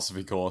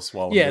philosophy course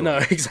while.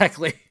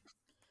 Exactly.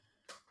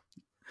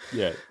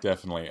 Yeah,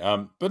 definitely.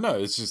 But no,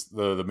 it's just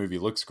the movie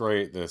looks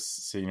great. The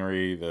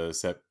scenery, the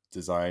set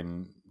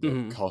design,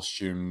 the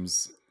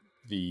costumes,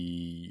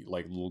 the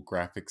like little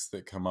graphics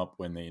that come up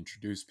when they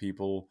introduce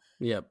people.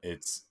 Yep.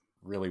 It's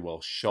really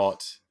well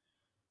shot.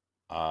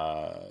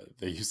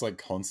 They use like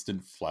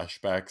constant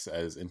flashbacks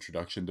as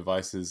introduction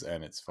devices,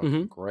 and it's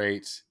fucking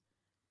great.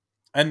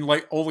 And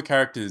like all the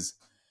characters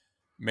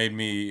gave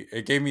me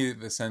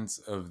the sense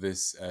of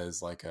this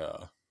as like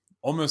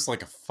almost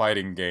like a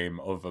fighting game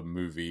of a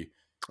movie.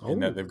 In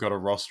that they've got a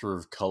roster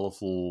of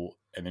colorful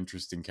and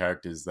interesting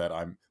characters that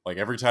I'm like,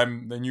 every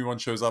time the new one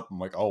shows up, I'm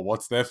like, oh,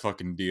 what's their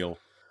fucking deal?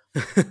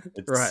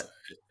 Right.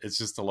 It's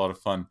just a lot of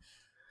fun.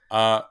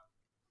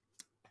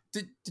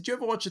 Did you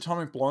ever watch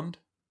Atomic Blonde?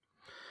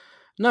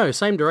 No,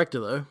 same director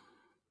though.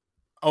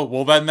 Oh,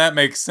 well then that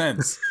makes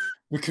sense.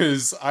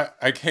 Because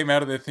I came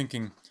out of there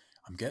thinking,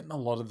 I'm getting a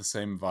lot of the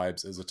same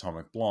vibes as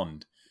Atomic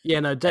Blonde.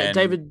 Yeah, no,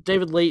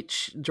 David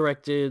Leitch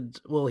directed,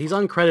 well, he's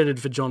uncredited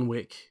for John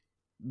Wick.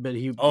 but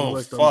he Oh,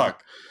 worked on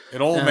fuck.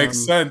 It all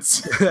makes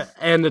sense.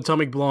 and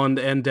Atomic Blonde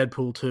and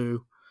Deadpool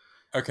 2.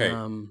 Okay.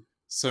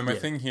 So my Yeah.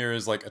 thing here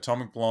is like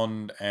Atomic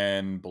Blonde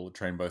and Bullet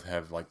Train both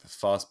have like the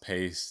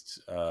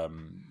fast-paced,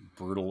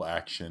 brutal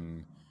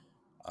action,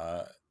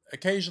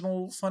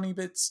 occasional funny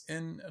bits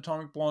in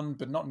Atomic Blonde,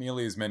 but not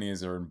nearly as many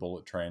as are in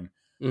Bullet Train.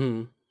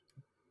 Mm-hmm.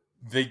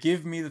 They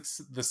give me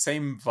the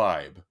same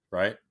vibe,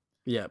 right?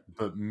 Yeah.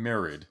 But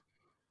mirrored.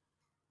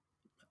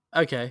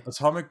 Okay.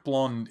 Atomic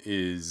Blonde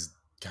is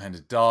kind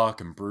of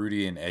dark and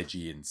broody and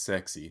edgy and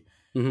sexy,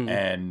 Mm-hmm.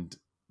 and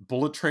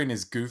Bullet Train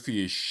is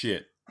goofy as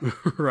shit,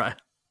 Right.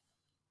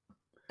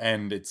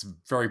 and it's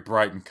very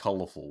bright and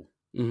colorful.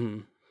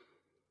 Mm-hmm.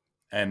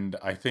 And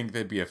I think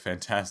there'd be a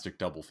fantastic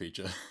double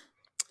feature.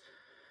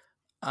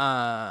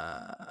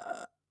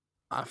 I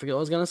forget what I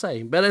was going to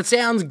say, but it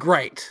sounds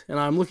great, and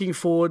I'm looking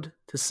forward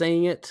to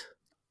seeing it.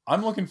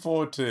 I'm looking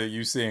forward to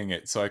you seeing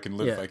it so I can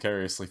live Yeah.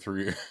 vicariously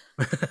through you.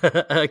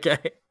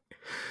 Okay.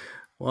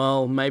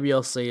 Well, maybe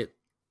I'll see it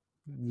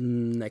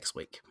next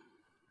week.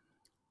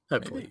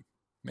 Hopefully.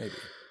 Maybe.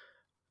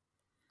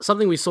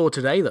 Something we saw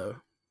today, though,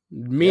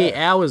 mere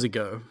hours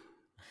ago.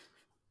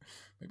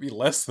 Maybe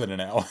less than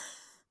an hour.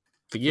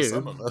 For you.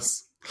 Some of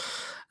us.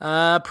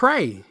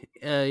 Prey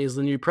is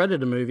the new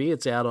Predator movie.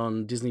 It's out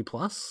on Disney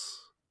Plus.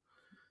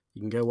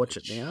 You can go watch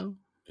it now.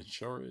 It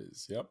sure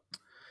is, yep.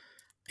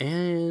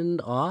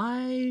 And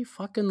I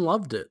fucking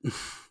loved it.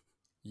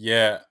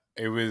 Yeah,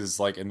 it was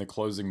like in the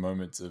closing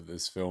moments of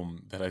this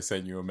film that I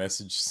sent you a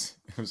message.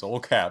 It was all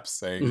caps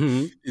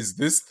saying, Is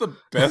this the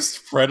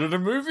best Predator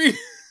movie?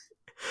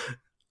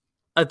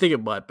 I think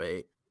it might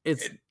be.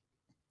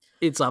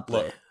 It's up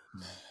there.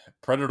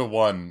 Predator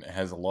 1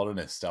 has a lot of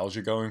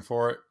nostalgia going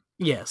for it.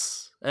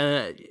 Yes.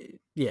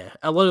 Yeah.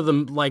 A lot of the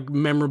like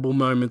memorable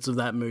moments of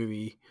that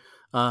movie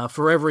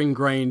forever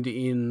ingrained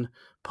in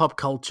pop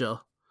culture.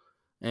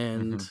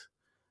 And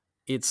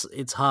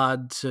it's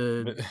hard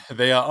to...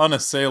 They are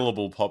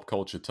unassailable pop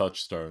culture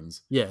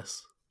touchstones.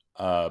 Yes.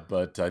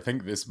 But I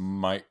think this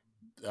might...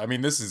 I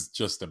mean, this is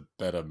just a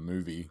better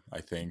movie, I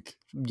think.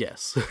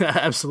 Yes.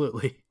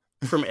 Absolutely.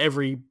 From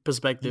every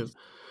perspective.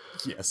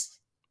 Yes.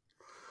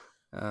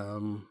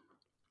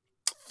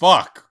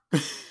 Fuck.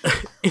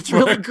 It's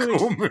really good.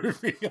 Cool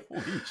movie.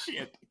 Holy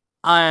shit.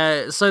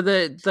 So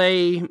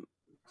they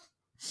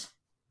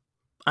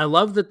I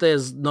love that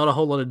there's not a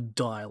whole lot of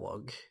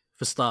dialogue,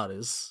 for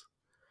starters.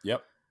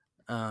 Yep.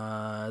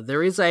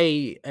 There is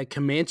a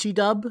Comanche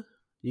dub.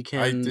 You can...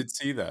 I did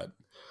see that.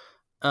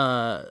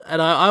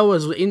 And I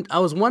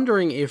was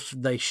wondering if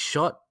they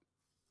shot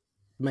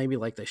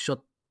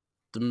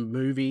the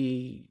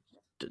movie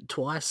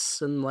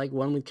twice and like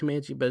one with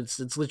Comanche, but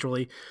it's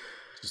literally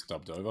just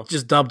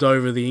dubbed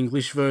over the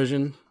English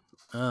version.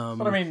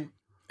 But I mean,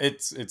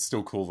 it's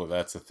still cool that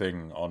that's a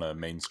thing on a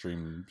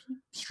mainstream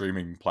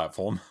streaming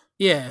platform.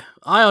 Yeah,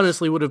 I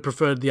honestly would have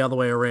preferred the other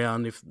way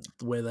around if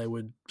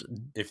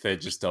they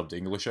just dubbed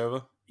English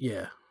over.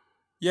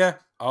 Yeah,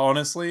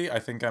 honestly, I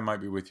think I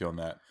might be with you on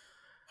that.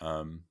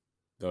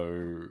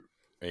 Though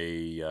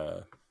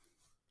a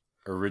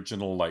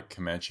original like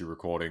Comanche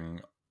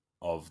recording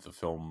of the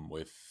film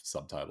with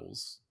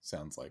subtitles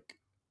sounds like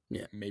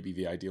maybe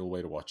the ideal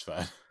way to watch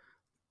that.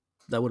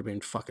 That would have been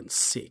fucking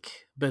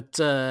sick. But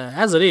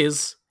as it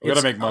is,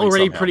 it's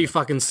already pretty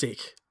fucking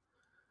sick.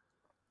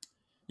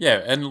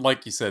 Yeah, and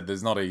like you said,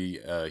 there's not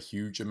a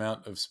huge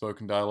amount of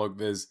spoken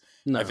dialogue.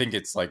 I think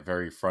it's like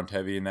very front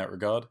heavy in that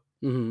regard.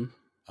 Mm-hmm.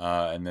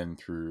 And then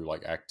through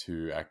like Act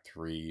 2, Act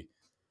 3,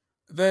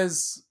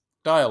 there's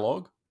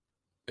dialogue.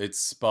 It's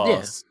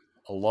sparse. Yeah.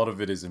 A lot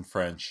of it is in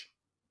French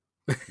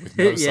with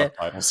no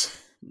subtitles.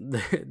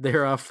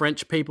 There are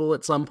French people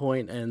at some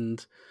point,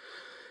 and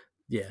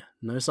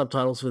no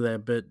subtitles for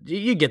that. But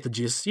you get the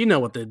gist. You know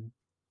what they're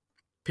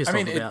pissed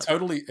off about.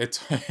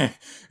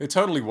 It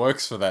totally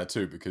works for that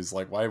too, because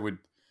like why would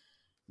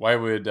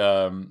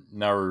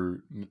Naru,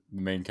 the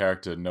main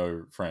character,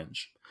 know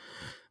French?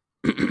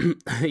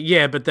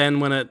 Yeah, but then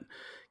when it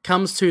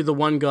comes to the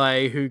one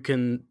guy who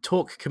can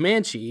talk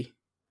Comanche,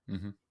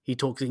 he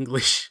talks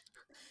English.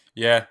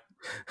 Yeah,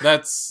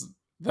 that's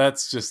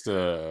just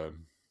a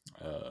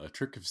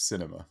trick of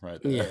cinema,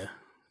 right there.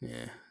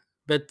 Yeah.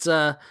 But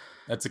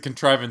that's a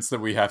contrivance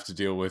that we have to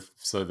deal with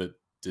so that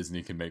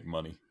Disney can make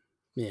money.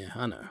 Yeah,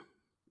 I know.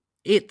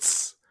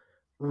 It's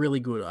really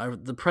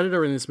good. The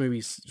Predator in this movie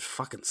is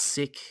fucking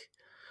sick.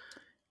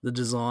 The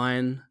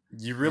design.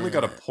 You really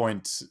got to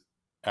point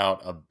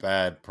out a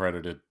bad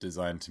Predator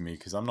design to me,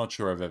 because I'm not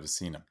sure I've ever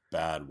seen a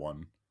bad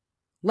one.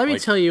 Let me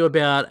tell you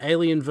about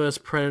Alien vs.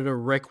 Predator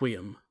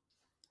Requiem.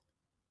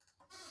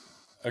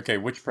 Okay,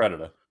 which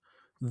Predator?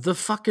 The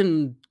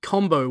fucking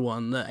combo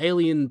one, the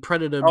Alien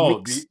Predator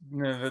mix.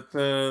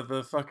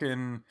 The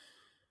fucking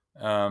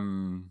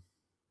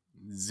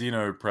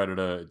Xeno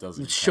Predator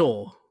doesn't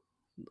Sure.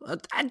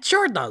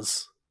 Sure it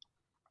does.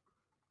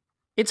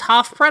 It's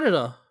half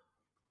Predator.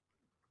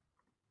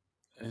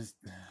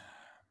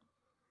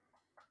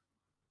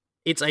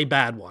 It's a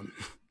bad one.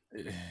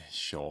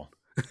 Sure.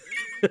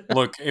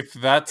 Look, if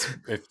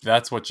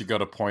that's what you got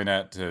to point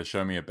at to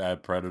show me a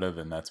bad Predator,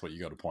 then that's what you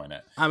got to point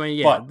at. I mean,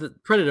 yeah, But the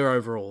Predator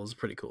overall is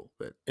pretty cool,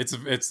 but it's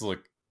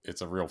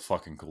a real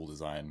fucking cool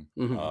design.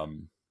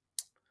 mhm.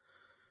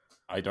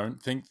 I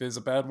don't think there's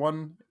a bad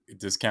one,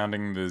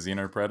 discounting the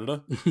Xeno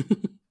Predator.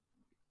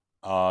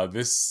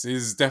 This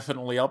is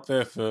definitely up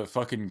there for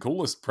fucking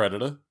coolest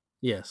Predator.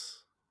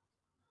 Yes,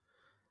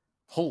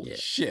 Holy yeah,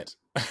 shit.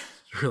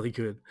 it's really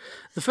good.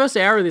 The first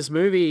hour of this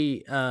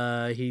movie,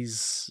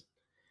 he's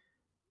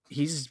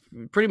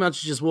pretty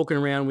much just walking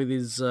around with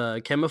his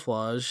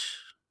camouflage.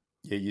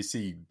 Yeah, you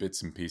see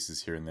bits and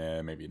pieces here and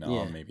there, maybe an Yeah,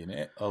 arm, maybe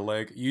a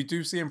leg. You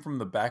do see him from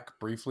the back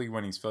briefly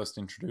when he's first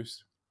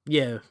introduced.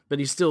 yeah, but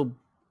he's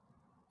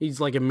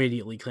like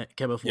immediately Yeah, he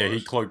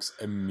camouflaged. cloaks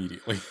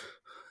immediately.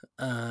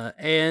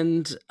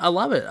 And I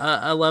love it.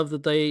 I love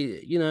that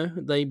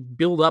they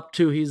build up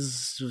to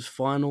his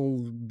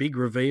final big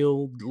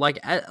reveal, like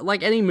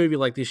any movie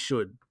like this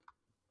should.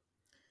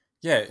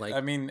 Yeah, Like,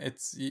 I mean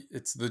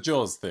it's the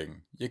Jaws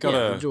thing. You yeah, the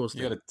gotta Jaws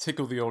you thing. gotta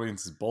tickle the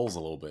audience's balls a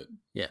little bit.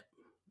 Yeah,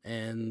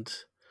 and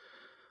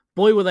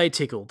boy, were they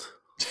tickled.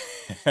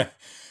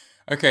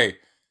 Okay,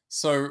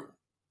 so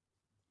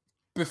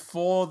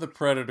before the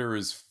Predator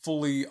is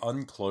fully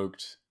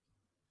uncloaked,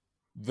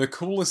 the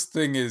coolest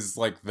thing is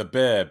like the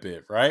bear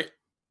bit, right?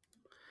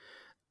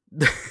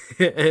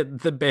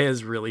 The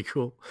bear's really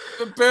cool.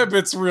 The bear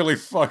bit's really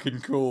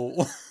fucking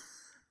cool.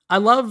 I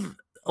love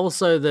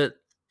also that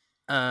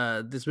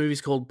this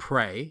movie's called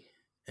Prey,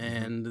 Mhm.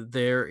 and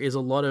there is a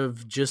lot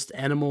of just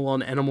animal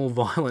on animal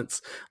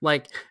violence.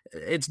 Like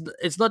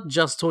it's not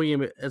just talking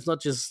about, it's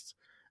not just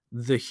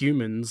the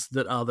humans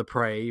that are the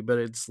prey, but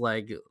it's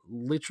like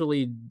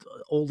literally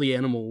all the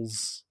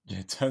animals. Yeah,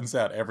 it turns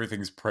out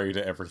everything's prey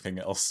to everything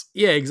else.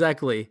 Yeah,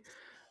 exactly.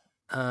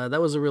 That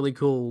was a really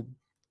cool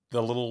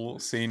The little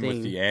scene with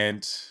thing. the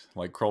ant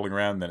like crawling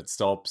around, then it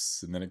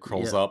stops, and then it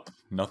crawls Yeah, up,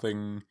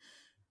 nothing,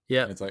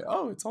 yeah. and it's like,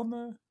 oh, it's on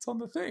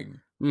the thing.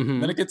 And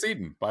then Hmm. it gets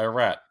eaten by a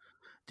rat.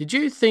 Did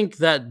you think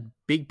that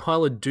big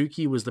pile of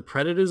Dookie was the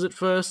predators at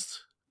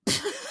first?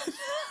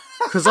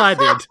 Because I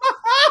did.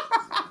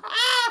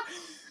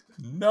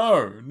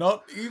 No,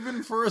 not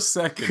even for a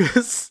second.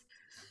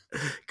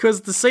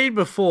 Because the scene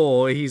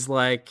before, he's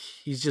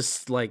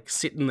just like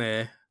sitting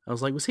there. I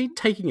was like, was he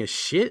taking a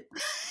shit?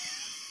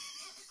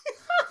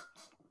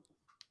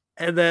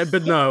 And then,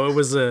 but no, it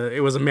was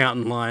a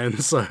mountain lion.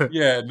 So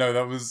Yeah, no,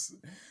 that was.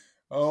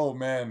 Oh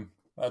man,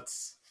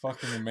 that's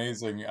fucking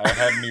amazing. I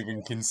hadn't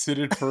even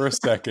considered for a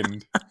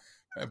second,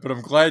 but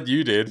I'm glad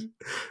you did.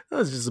 that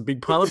was just a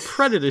big pile of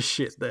predator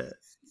shit there.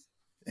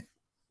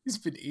 He's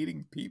been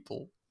eating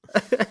people.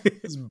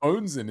 There's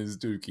bones in his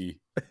dookie.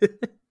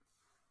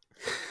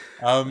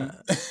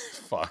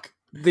 Fuck.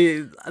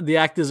 The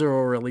actors are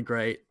all really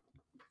great.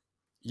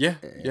 Yeah,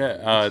 yeah.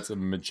 And It's a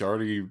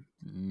majority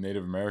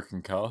Native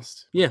American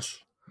cast, yes,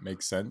 which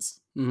makes sense.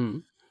 hmm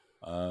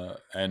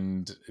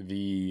And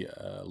the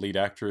lead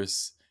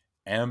actress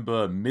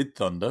Amber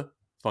Midthunder,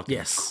 fucking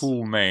yes,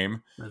 cool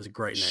name. that's a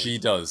great name. She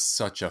does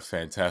such a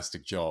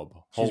fantastic job.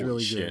 She's Holy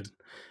really shit! good.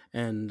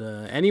 And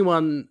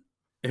anyone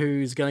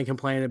who's going to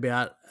complain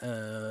about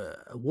a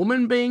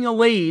woman being a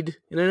lead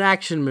in an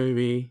action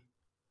movie,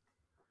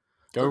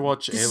 Go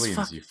watch this is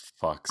Aliens, you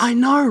I fucks.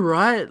 know,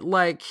 right?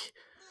 Like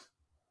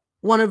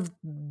one of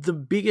the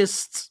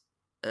biggest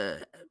uh,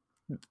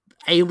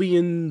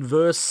 alien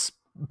verse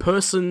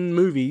person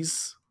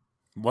movies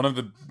One of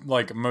the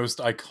most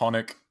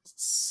iconic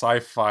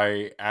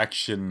sci-fi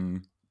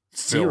action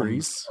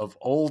films series. of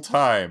all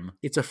time.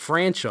 It's a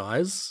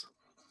franchise.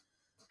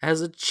 Has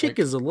a chick Like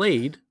as a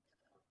lead.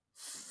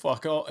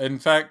 fuck all. In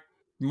fact,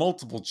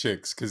 multiple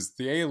chicks, because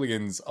the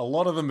aliens, a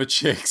lot of them are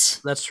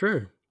chicks. That's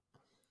true.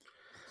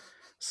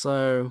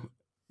 So,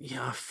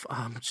 yeah,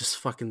 I'm just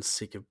fucking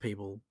sick of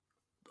people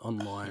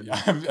online.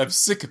 I'm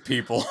sick of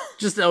people.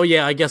 Just oh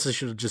yeah, I guess I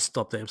should have just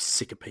stopped there. I'm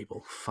sick of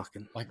people. Fuck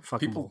them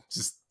People all.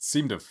 just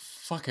seem to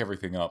fuck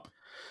everything up.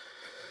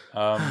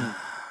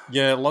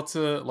 Yeah, lots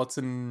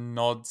of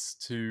nods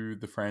to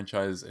the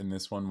franchise in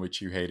this one,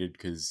 which you hated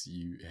because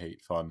you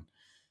hate fun.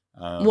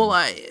 Well,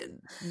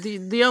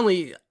 the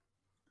only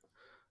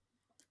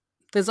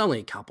there's only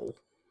a couple.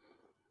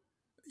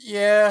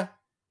 Yeah,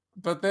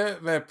 but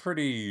they're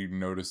pretty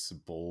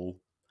noticeable.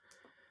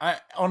 I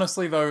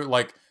honestly though,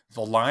 like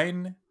the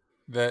line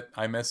that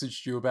I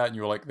messaged you about, and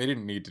you were like, they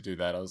didn't need to do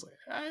that. I was like,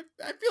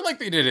 I feel like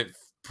they did it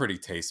pretty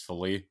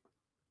tastefully.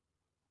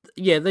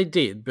 Yeah, they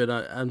did, but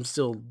I'm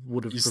still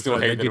would have You still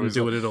preferred they hate that it didn't was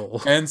do like, it at all.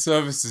 fan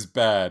service is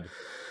bad.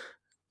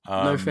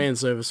 No fan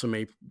service for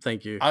me,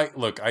 thank you.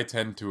 I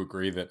tend to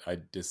agree that I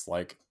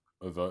dislike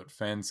overt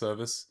fan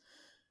service,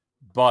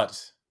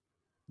 but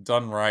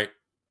done right,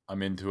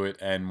 I'm into it.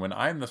 And when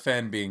I'm the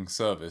fan being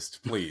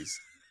serviced, please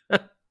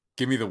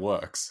give me the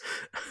works.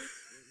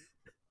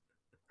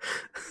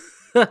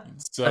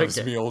 Service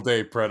Okay, me all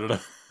day,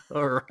 Predator.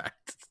 all right.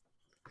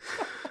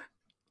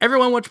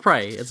 Everyone watch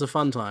Prey. It's a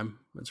fun time.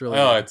 It's really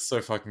Oh, good. it's so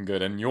fucking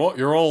good. And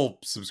you're all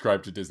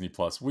subscribed to Disney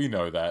Plus. We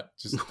know that.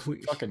 Just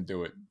We fucking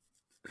do it.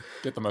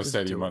 Get the most just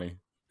out of your do it money.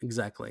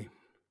 exactly.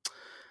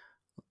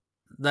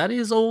 that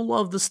is all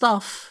of the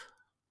stuff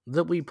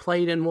that we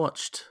played and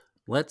watched.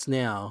 Let's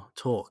now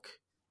talk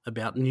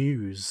about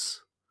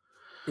news.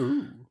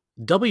 Ooh.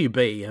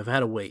 WB have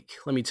had a week,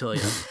 let me tell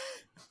you.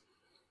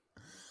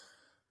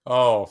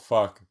 Oh,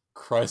 fuck.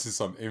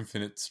 Crisis on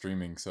Infinite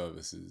streaming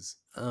services.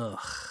 Ugh.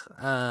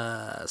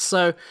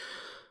 So,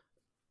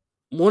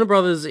 Warner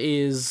Brothers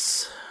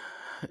is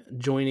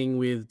joining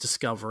with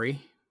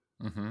Discovery.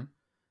 Mm-hmm.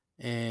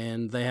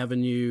 And they have a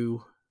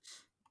new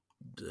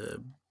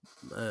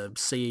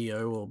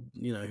CEO, or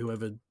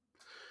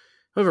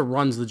whoever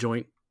runs the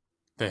joint.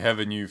 They have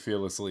a new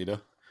fearless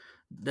leader.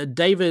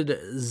 David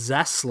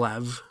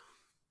Zaslav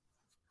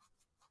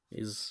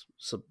is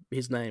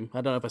his name.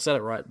 I don't know if I said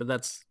it right, but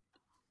that's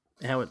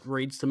how it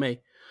reads to me.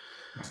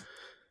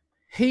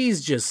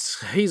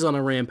 He's on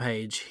a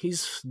rampage.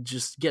 He's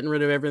just getting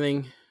rid of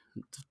everything.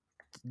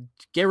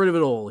 Get rid of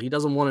it all. He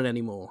doesn't want it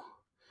anymore.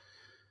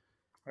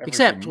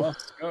 Everything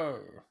must go.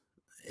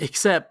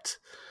 Except,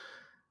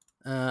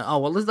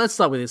 let's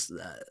start with this.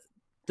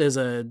 There's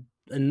a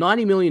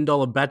 $90 million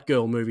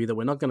Batgirl movie that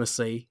we're not going to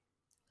see.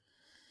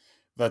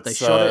 That's, they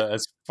shot it.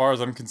 As far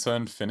as I'm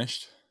concerned,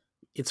 finished.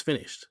 It's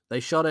finished.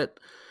 They shot it.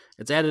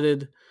 It's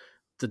edited.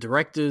 The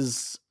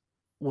directors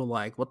were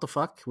like, "What the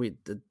fuck? We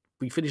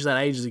finished that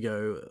ages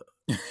ago.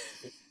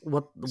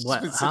 What? It's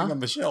what? been sitting on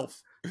the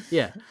shelf.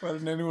 Yeah. Why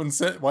didn't anyone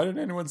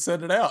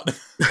send it out?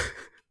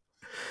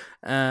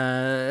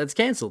 It's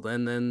cancelled,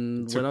 and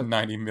then it took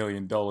 $90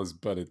 million,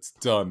 but it's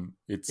done.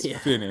 It's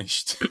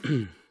finished.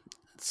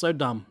 It's so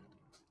dumb.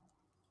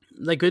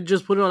 They could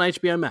just put it on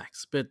HBO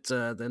Max, but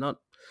they're not.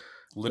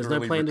 Literally,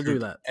 there's no plan to do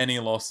that. Any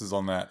losses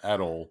on that at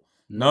all?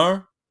 Nope.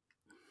 No.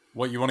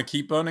 What, you want to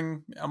keep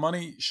earning our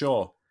money?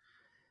 Sure.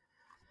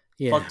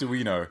 Yeah. Fuck do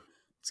we know?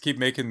 Let's keep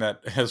making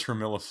that Ezra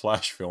Miller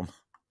Flash film.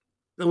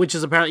 Which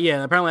is apparently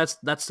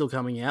that's still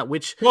coming out.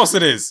 Which, of course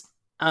it is.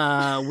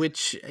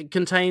 Which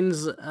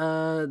contains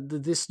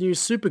this new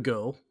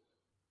Supergirl.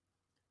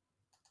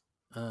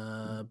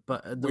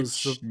 But it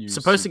was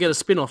supposed to get a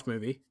spin-off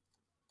movie.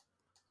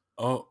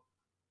 Oh.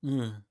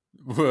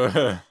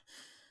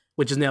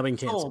 Which has now been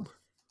cancelled.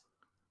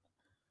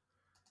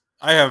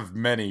 I have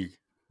many,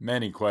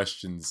 many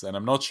questions, and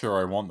I'm not sure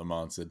I want them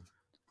answered.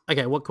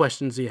 Okay, what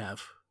questions do you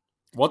have?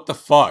 What the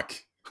fuck?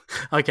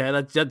 Okay,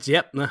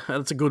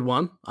 that's a good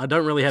one. I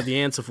don't really have the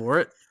answer for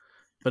it,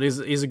 but is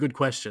a good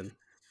question.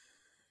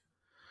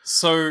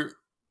 So,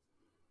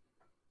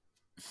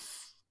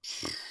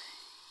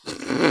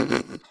 this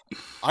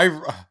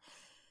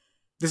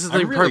is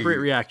the appropriate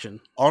reaction.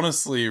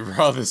 Honestly,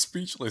 rather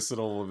speechless at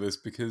all of this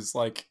because,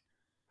 like,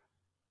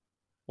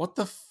 what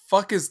the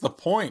fuck is the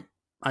point?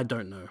 I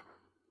don't know.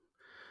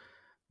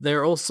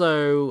 They're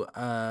also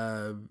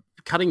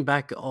cutting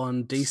back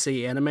on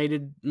DC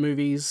animated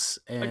movies.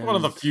 And, like one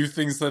of the few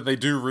things that they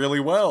do really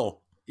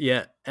well.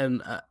 Yeah,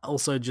 and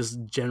also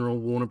just general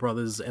Warner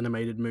Brothers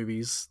animated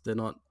movies. They're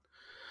not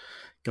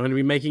going to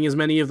be making as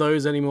many of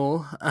those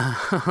anymore.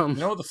 You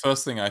know what the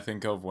first thing I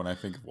think of when I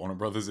think of Warner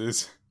Brothers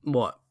is?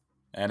 What?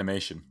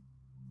 Animation.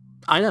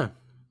 I know.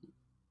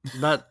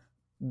 But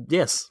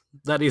yes,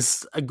 that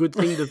is a good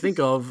thing to think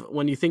of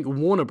when you think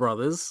Warner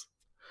Brothers.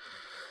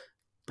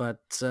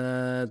 But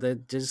they're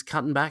just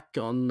cutting back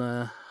on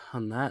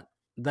that.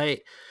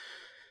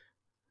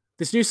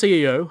 This new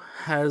CEO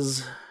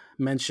has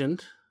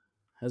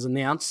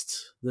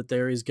announced that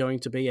there is going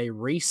to be a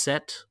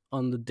reset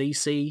on the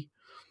DC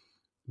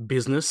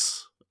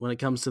business when it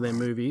comes to their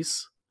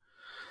movies.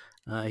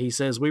 He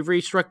says, we've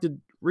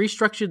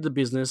restructured the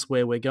business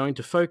where we're going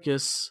to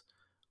focus...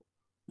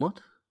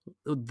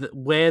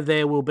 where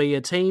there will be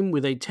a team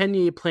with a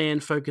 10-year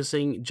plan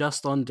focusing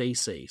just on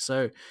DC.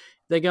 So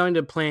they're going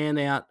to plan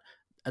out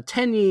a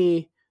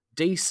 10-year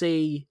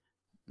DC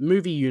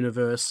movie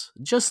universe,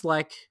 just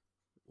like,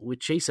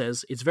 which he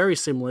says, it's very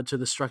similar to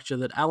the structure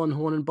that Alan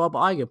Horn and Bob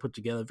Iger put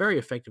together very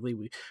effectively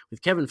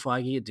with Kevin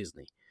Feige at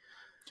Disney.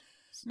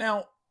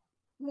 Now,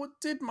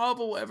 did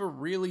Marvel ever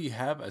really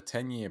have a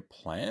 10-year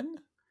plan?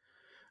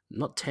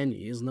 Not 10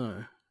 years,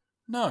 no.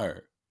 No.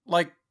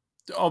 Like,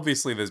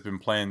 obviously there's been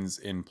plans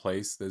in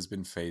place, there's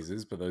been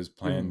phases, but those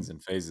plans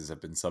and phases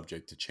have been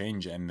subject to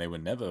change, and they were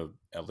never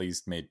at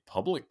least made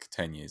public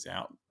 10 years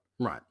out.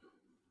 Right.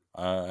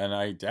 And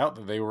I doubt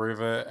that they were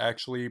ever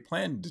actually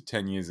planned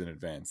 10 years in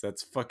advance.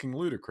 That's fucking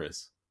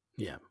ludicrous.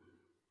 Yeah.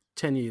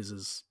 10 years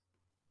is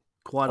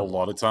quite a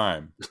lot of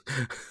time.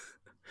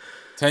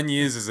 10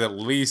 years is at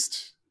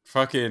least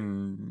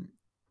fucking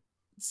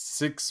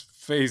 6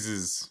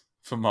 phases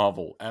for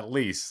Marvel, at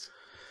least.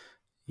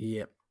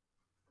 Yep.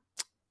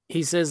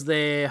 He says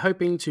they're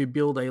hoping to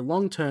build a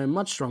long-term,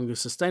 much stronger,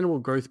 sustainable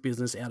growth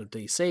business out of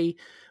DC.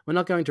 We're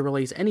not going to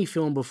release any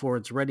film before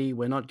it's ready.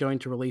 We're not going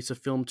to release a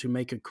film to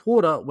make a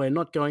quarter. We're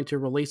not going to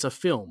release a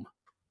film.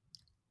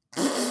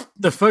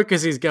 The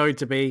focus is going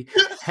to be...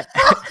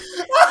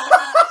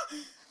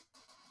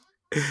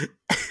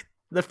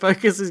 The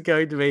focus is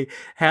going to be,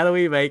 how do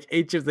we make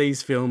each of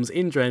these films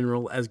in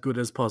general as good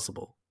as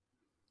possible?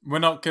 We're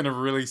not going to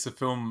release a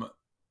film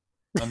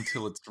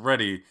until it's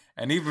ready,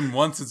 and even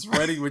once it's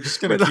ready, we're just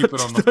going to keep it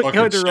on the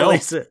fucking shelf.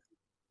 Release it.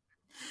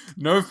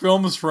 No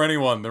films for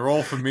anyone. They're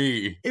all for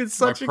me. It's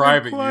My such a good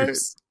private quote.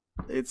 use.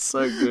 It's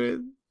so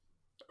good.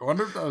 I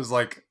wonder if that was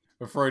like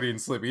a Freudian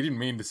slip. He didn't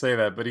mean to say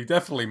that, but he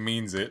definitely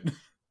means it.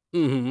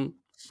 Mm-hmm.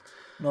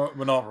 No,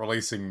 we're not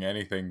releasing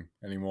anything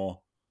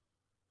anymore,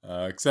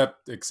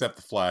 except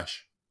the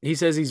Flash. He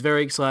says he's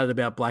very excited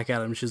about Black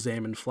Adam,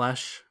 Shazam, and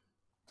Flash.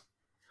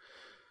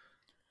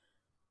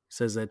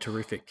 Says they're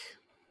terrific.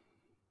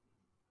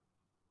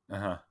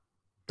 Uh-huh.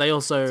 They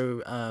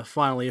also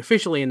finally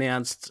officially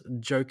announced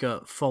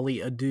Joker Folie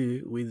à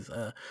Deux with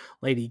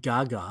Lady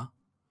Gaga.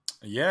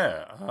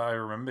 Yeah, I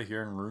remember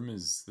hearing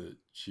rumors that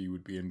she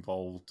would be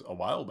involved a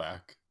while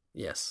back.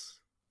 Yes.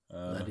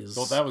 That is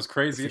thought that was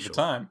crazy official. at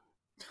the time.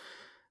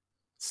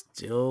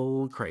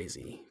 Still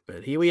crazy.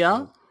 But here we are.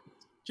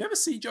 Did you ever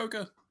see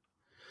Joker?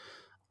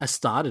 I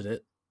started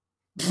it.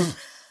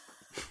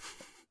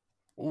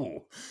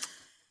 Ooh.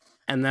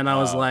 And then I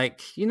was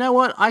like, you know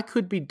what? I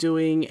could be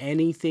doing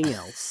anything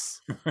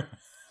else.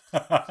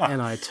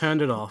 And I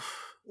turned it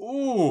off.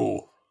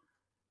 Ooh.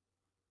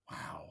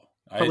 Wow.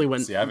 I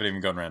haven't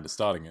even gotten around to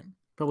starting it.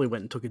 Probably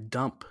went and took a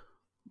dump.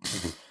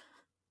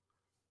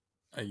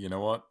 You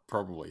know what?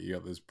 Probably. You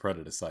got those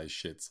predator-sized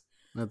shits.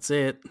 That's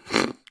it.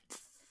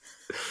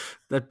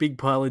 That big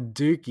pile of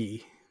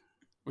Dookie.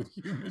 With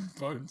human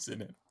bones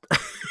in it.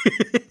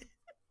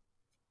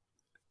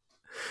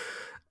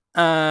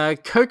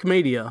 Coke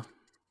Media.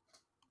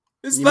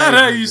 Is that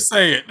how you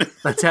say it?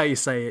 That's how you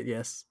say it,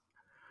 yes.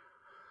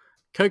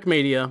 Coke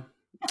Media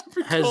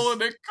has...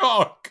 calling it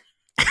cock.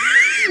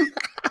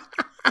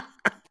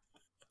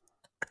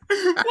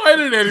 Why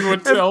did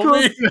anyone tell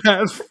me? You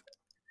have.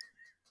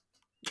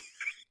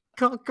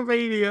 Coke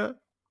Media.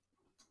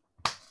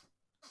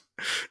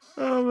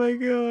 Oh my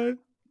god.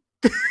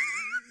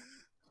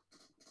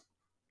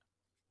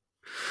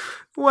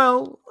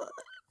 Well,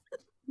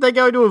 they're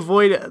going to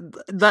avoid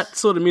that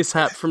sort of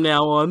mishap from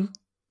now on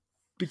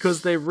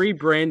because they're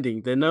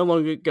rebranding. They're no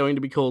longer going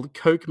to be called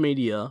Coke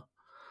Media.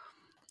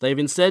 They've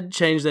instead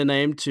changed their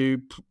name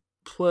to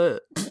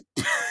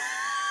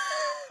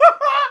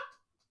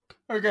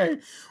Okay.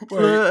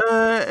 Wait.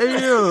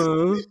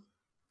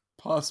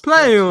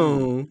 Play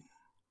on.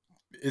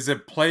 Is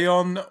it play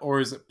on or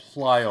is it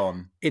ply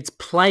on? It's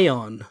play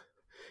on,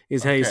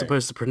 is how you're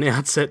supposed to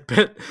pronounce it.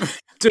 But,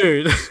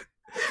 dude,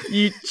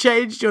 you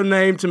changed your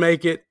name to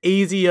make it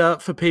easier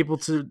for people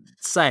to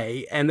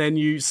say, and then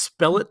you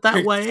spell it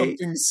that way.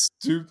 Something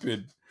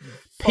stupid.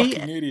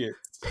 Fucking idiot.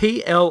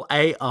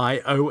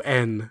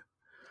 Plaion.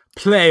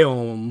 Play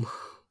on.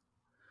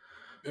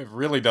 It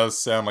really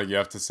does sound like you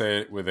have to say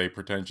it with a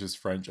pretentious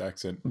French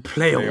accent.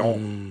 Play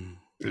on.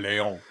 Play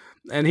on.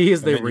 And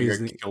here's their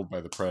reasoning. You get killed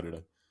by the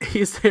predator.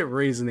 Here's their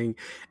reasoning.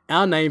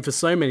 Our name for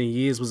so many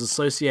years was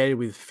associated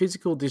with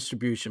physical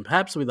distribution,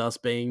 perhaps with us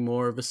being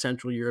more of a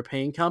Central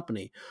European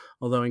company,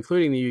 although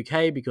including the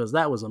UK because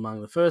that was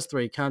among the first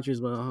 3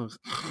 countries.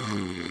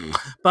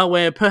 But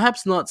we're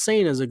perhaps not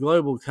seen as a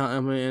global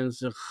company.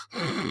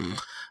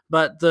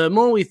 But the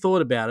more we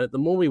thought about it, the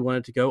more we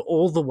wanted to go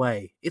all the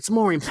way. It's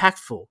more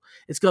impactful.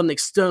 It's got an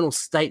external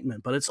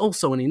statement, but it's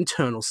also an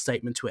internal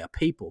statement to our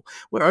people.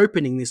 We're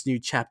opening this new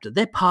chapter.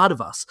 They're part of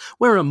us.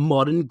 We're a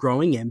modern,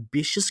 growing,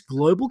 ambitious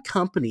global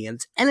company, and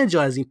it's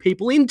energizing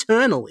people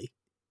internally.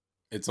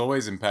 It's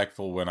always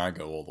impactful when I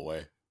go all the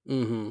way.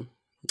 Mm-hmm.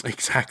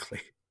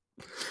 Exactly.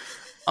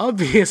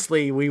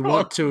 Obviously, we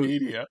want to...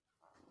 Media.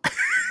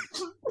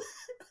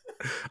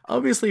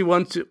 Obviously,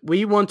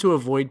 we want to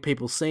avoid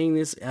people seeing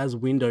this as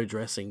window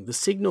dressing. The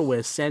signal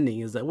we're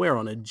sending is that we're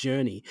on a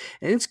journey,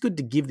 and it's good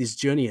to give this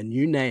journey a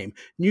new name,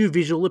 new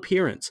visual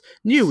appearance.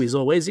 New is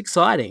always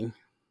exciting.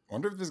 I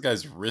wonder if this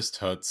guy's wrist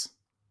hurts.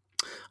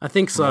 I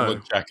think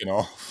so. Jacking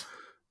off.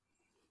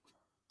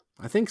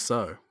 I think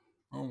so.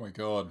 Oh my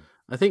god.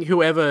 I think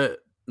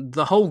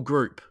the whole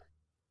group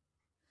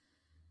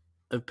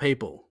of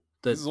people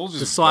that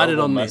decided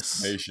on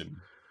this.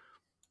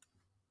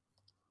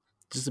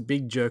 Just a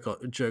big jerk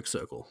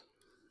circle.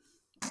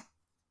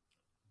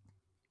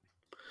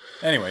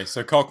 Anyway,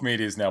 so Cock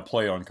Media is now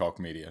Play on Cock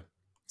Media.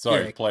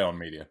 Sorry, yeah. Play on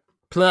Media.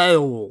 Play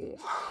on.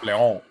 Play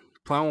on.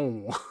 Play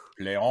on.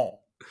 Play on.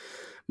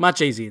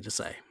 Much easier to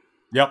say.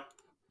 Yep.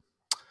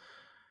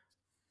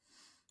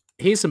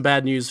 Here's some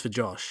bad news for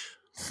Josh.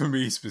 For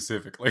me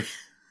specifically.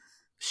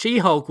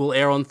 She-Hulk will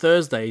air on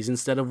Thursdays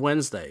instead of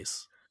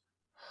Wednesdays.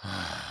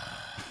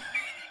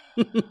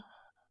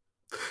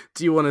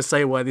 Do you want to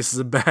say why this is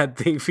a bad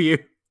thing for you?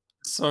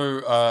 So,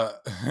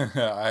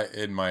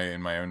 in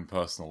my own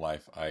personal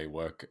life, I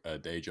work a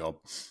day job.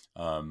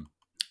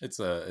 It's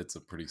a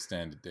pretty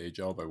standard day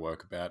job. I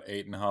work about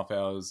 8.5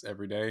 hours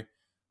every day,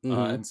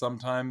 and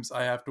sometimes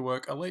I have to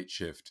work a late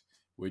shift,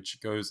 which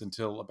goes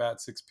until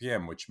about 6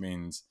 p.m. Which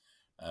means,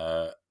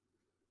 and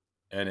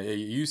it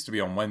used to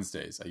be on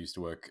Wednesdays. I used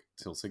to work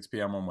till 6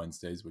 p.m. on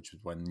Wednesdays, which was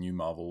when the new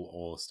Marvel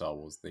or Star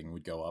Wars thing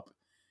would go up,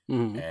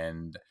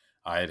 and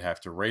I'd have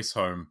to race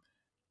home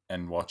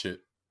and watch it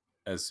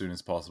as soon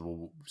as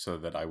possible so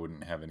that I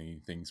wouldn't have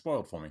anything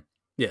spoiled for me.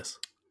 Yes.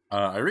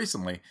 I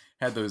recently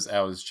had those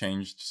hours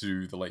changed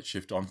to the late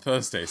shift on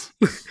Thursdays.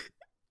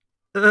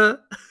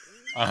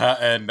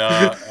 And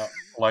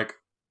like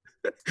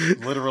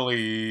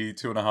literally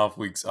 2.5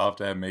 weeks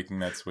after making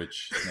that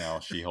switch, now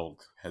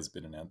She-Hulk has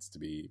been announced to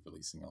be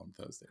releasing on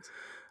Thursdays.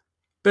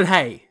 But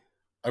hey,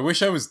 I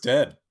wish I was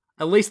dead.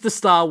 at least the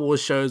Star Wars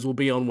shows will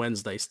be on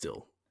Wednesday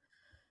still.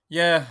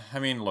 Yeah, I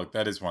mean, look,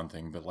 that is one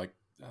thing, but like,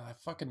 I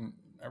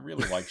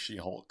really like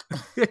She-Hulk.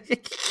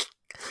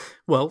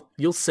 Well,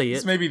 you'll see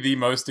This it. may be the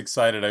most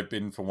excited I've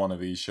been for one of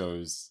these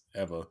shows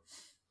ever.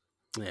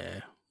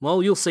 Yeah.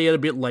 Well, you'll see it a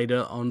bit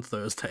later on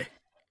Thursday.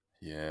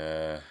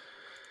 Yeah.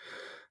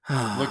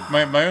 Look,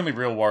 my only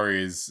real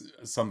worry is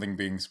something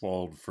being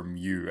spoiled from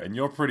you, and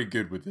you're pretty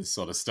good with this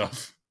sort of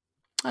stuff.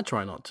 I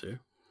try not to.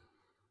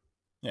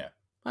 Yeah.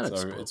 I don't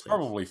So spoil it's things.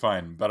 probably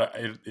fine, but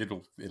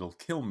it'll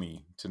kill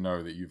me to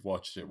know that you've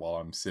watched it while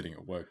I'm sitting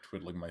at work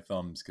twiddling my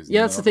thumbs because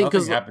Yeah, that's the thing, nothing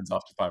 'cause happens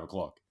after 5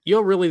 o'clock.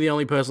 you're really the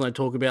only person I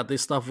talk about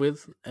this stuff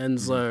with, and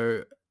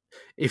so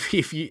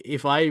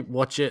if I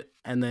watch it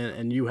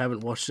and you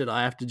haven't watched it,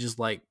 I have to just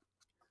like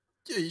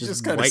Yeah, you just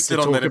just kind of wait to sit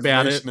on that talk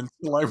about it. information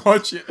until I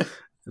watch it.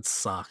 It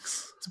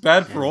sucks. It's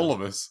bad for Yeah. all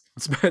of us.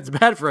 It's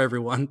bad for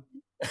everyone.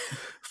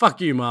 Fuck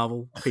you,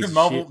 Marvel. Piece of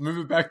Marvel, shit. move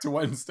it back to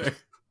Wednesday.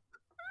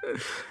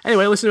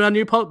 Anyway, listen to our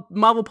new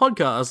Marvel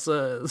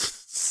podcast,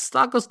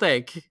 Stark or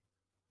Steak.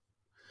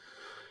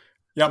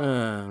 Yep.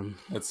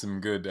 That's some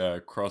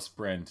good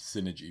cross-brand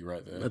synergy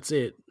right there. That's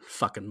it.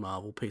 Fucking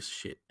Marvel, piece of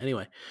shit.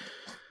 Anyway,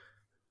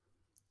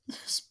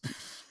 this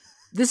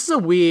is a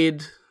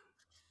weird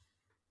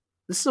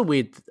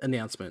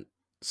announcement.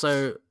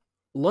 So,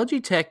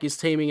 Logitech is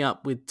teaming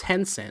up with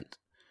Tencent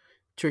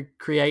to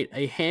create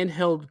a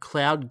handheld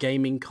cloud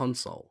gaming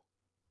console.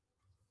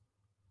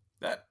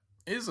 That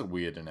is a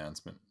weird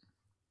announcement.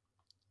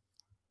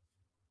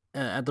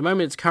 At the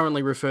moment, it's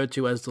currently referred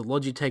to as the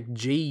Logitech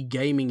G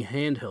gaming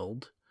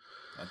handheld.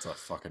 That's a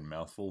fucking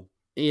mouthful.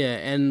 Yeah,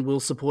 and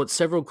will support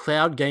several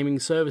cloud gaming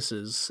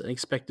services and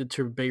expected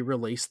to be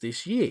released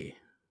this year.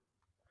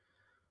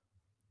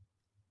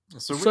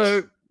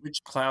 So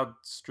which cloud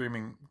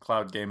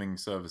gaming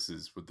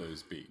services would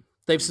those be?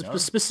 They've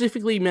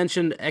specifically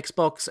mentioned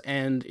Xbox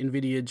and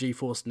Nvidia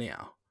GeForce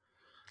Now.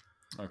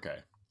 Okay.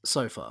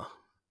 So far.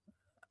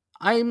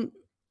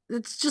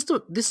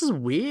 This is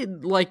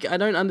weird. Like, I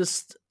don't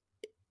understand.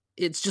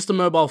 It's just a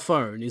mobile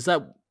phone. Is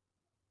that,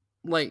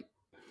 like,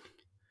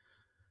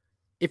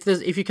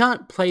 if you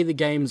can't play the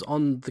games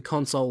on the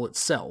console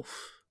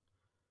itself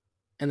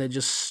and they're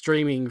just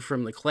streaming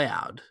from the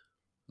cloud,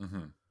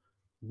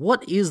 why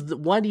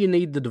do you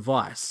need the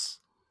device?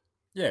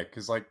 Yeah,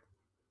 because like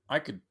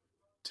can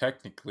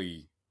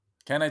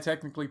I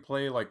technically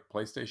play like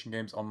PlayStation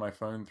games on my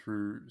phone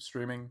through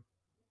streaming,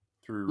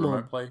 through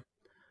remote play?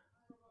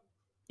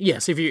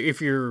 Yes, if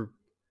you're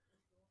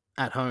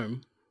at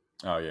home.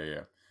 Oh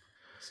yeah.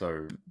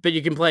 So, but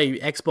you can play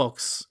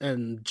Xbox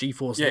and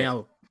GeForce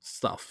Now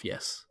stuff.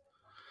 Yes,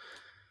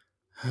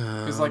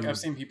 because like I've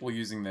seen people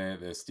using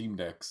their Steam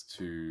Decks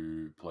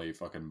to play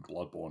fucking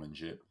Bloodborne and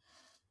shit,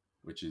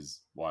 which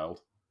is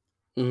wild.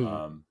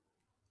 I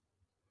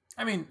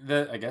mean,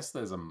 I guess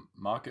there's a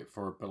market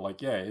for it, but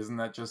like, yeah, isn't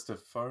that just a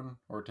phone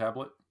or a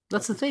tablet?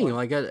 That's the thing.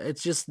 Like,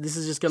 this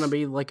is just going to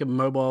be like a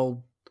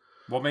mobile.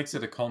 What makes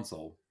it a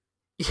console?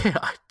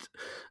 Yeah,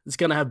 it's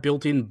going to have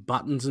built-in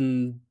buttons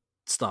and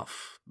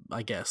stuff,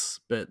 I guess,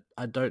 but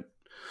I don't.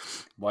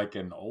 Like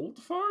an old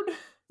phone?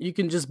 You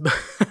can just,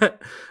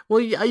 well,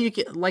 you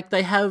can, like,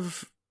 they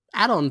have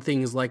add-on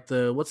things like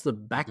what's the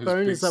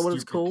Backbone? Is that what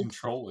it's called?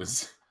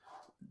 Controllers.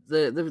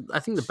 I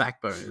think the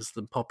Backbone is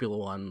the popular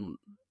one.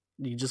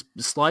 You just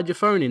slide your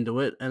phone into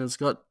it, and it's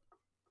got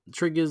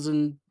triggers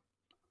and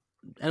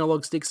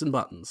analog sticks and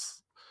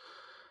buttons.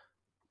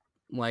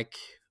 Like,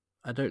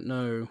 I don't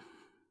know.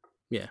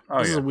 Yeah,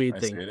 this is a weird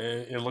thing.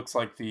 It looks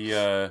like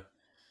the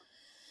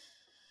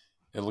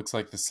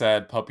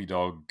sad puppy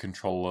dog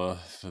controller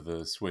for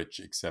the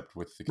Switch, except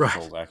with the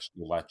controls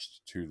actually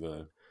latched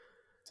to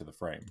the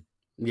frame.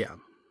 Yeah.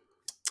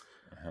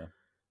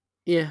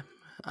 Yeah,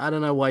 I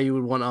don't know why you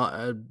would want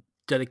a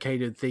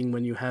dedicated thing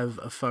when you have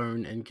a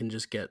phone and can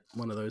just get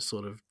one of those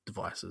sort of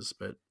devices,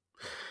 but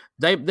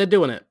they're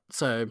doing it,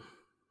 so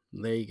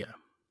there you go.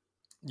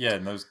 Yeah,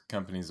 and those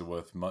companies are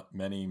worth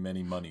many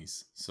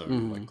monies, so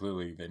like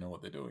clearly they know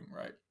what they're doing,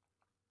 right?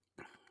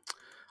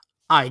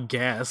 I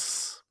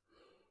guess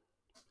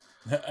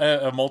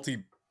a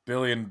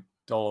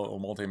multi-billion-dollar or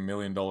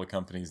multi-million-dollar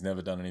company's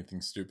never done anything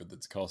stupid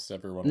that's cost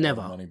everyone a lot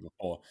of money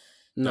before.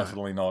 No.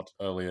 Definitely not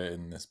earlier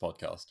in this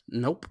podcast.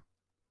 Nope,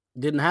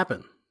 didn't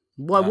happen.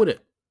 Why would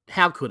it?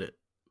 How could it?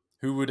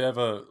 Who would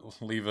ever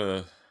leave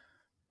a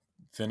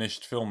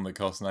finished film that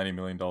costs $90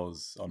 million on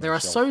there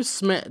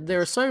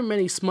are so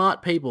many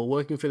smart people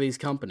working for these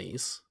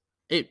companies.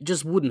 It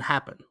just wouldn't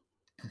happen.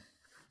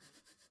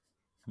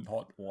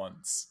 Not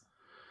once.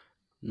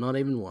 Not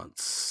even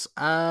once.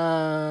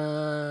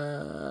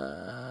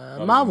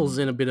 Marvel's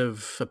in a bit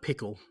of a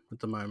pickle at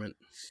the moment.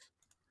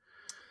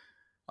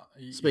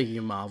 Speaking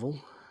of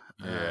Marvel,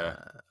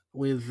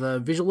 with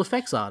visual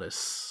effects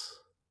artists.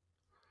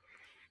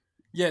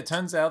 Yeah, it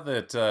turns out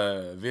that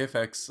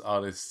VFX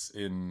artists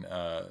in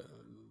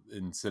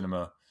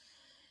cinema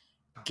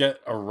get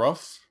a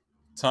rough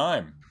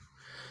time.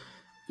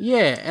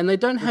 Yeah, and they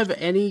don't Which, have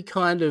any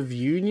kind of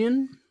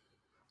union.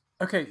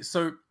 okay,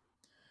 so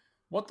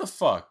what the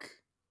fuck?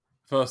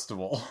 First of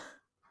all,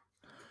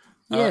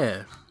 uh,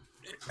 Yeah.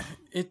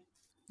 it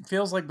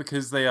feels like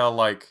because they are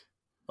like,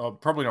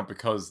 probably not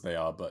because they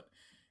are, but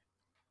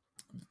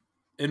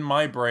in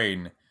my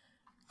brain,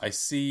 I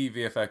see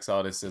VFX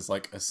artists as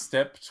like a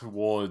step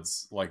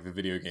towards like the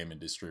video game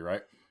industry,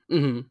 right?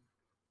 Hmm.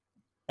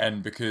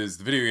 And because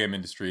the video game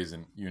industry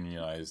isn't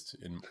unionized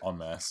in en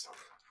masse,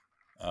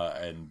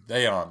 and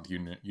they aren't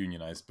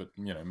unionized, but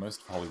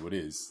most of Hollywood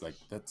is. Like,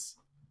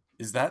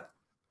 is that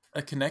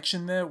a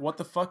connection there? What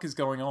the fuck is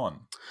going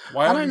on?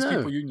 Why I aren't don't these know.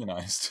 people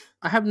unionized?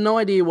 I have no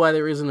idea why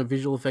there isn't a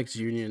visual effects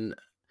union.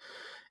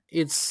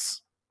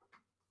 It's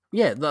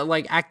yeah,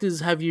 like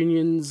actors have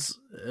unions,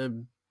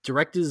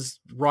 directors,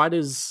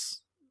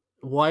 writers.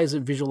 Why is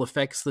it visual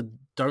effects that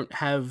don't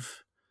have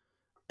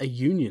a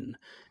union?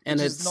 And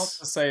Which is not it's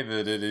to say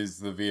that it is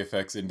the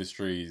VFX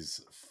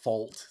industry's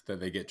fault that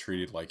they get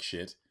treated like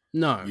shit.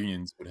 no.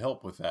 Unions would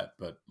help with that,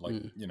 but like,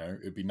 Mm.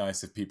 it'd be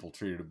nice if people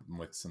treated them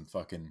with some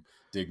fucking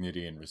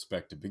dignity and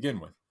respect to begin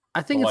with. I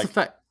But think it's the like,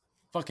 fact.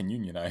 fucking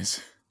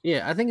unionize.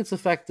 Yeah, I think it's the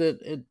fact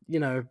that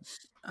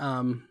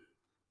um,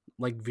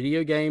 like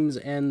video games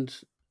and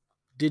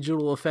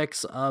digital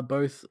effects are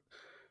both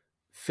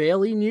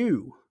fairly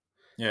new,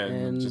 Yeah,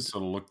 and just and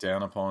sort of looked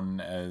down upon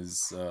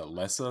as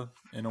lesser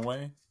in a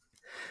way.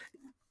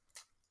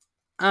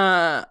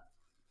 uh,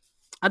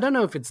 I don't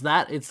know if it's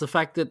that. It's the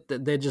fact that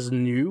they're just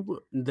new.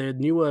 They're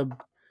newer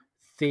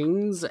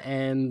things,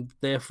 and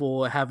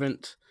therefore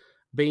haven't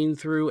been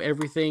through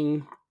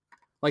everything.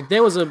 Like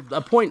there was a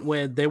point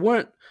where there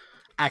weren't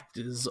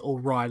actors or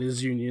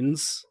writers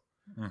unions,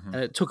 Hmm. and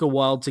it took a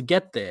while to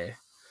get there.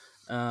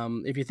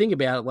 If you think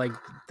about it, like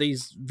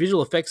these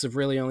visual effects have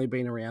really only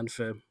been around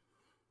for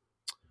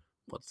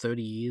what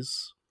 30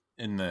 years.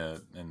 In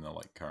the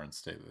like current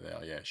state that they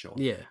are, yeah, sure.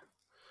 Yeah.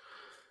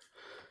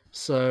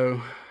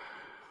 So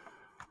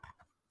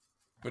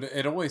But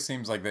it always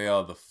seems like they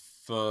are the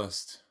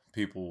first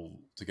people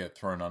to get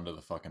thrown under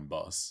the fucking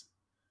bus.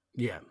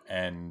 yeah.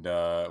 And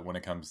when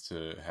it comes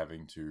to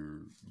having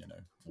to,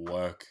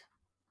 work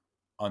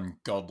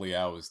ungodly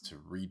hours to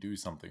redo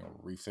something or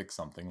refix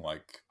something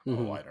like,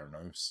 Hmm. I don't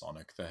know,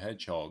 Sonic the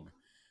Hedgehog,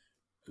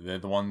 they're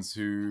the ones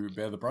who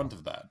bear the brunt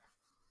of that.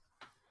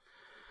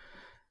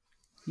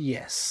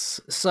 Yes.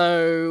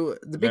 So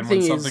the But big then when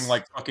thing something is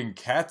like fucking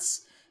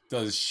Cats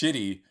does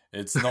shitty,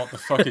 it's not the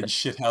fucking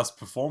shithouse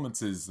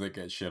performances that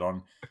get shit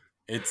on.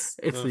 It's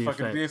it's the the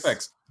fucking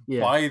effects. VFX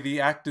Yeah. by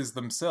the actors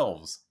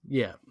themselves.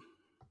 Yeah.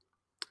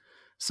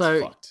 It's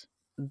So fucked.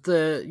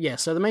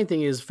 so the main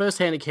thing is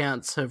first-hand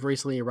accounts have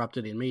recently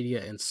erupted in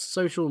media and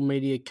social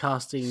media,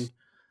 casting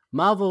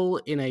Marvel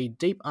in a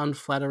deep,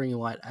 unflattering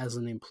light as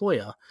an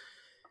employer,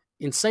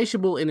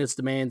 insatiable in its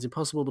demands,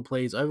 impossible to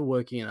please,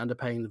 overworking and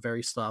underpaying the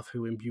very staff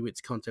who imbue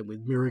its content with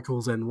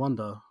miracles and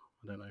wonder.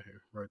 I don't know who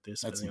wrote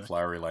this, but That's some anyway,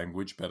 flowery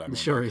language, but I it mean,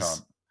 sure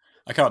is.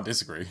 I can't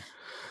disagree.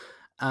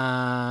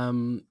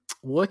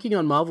 Working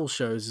on Marvel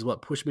shows is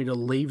what pushed me to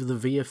leave the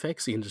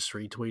VFX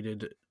industry,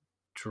 tweeted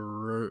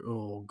Drew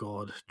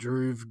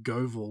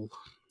Goval.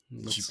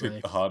 You Let's picked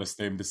say. the hardest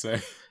name to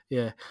say.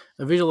 Yeah,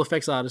 a visual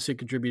effects artist who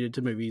contributed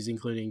to movies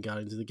including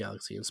Guardians of the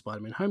Galaxy and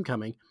Spider-Man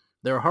Homecoming.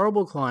 They're a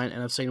horrible client,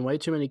 and I've seen way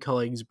too many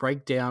colleagues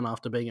break down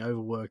after being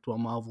overworked while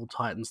Marvel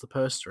tightens the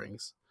purse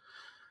strings.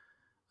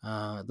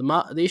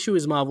 The issue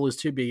is Marvel is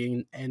too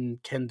big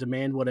and can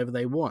demand whatever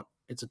they want.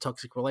 It's a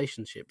toxic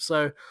relationship.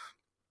 So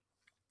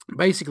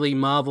basically,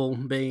 Marvel,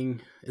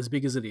 being as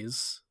big as it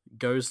is,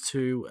 goes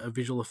to a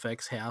visual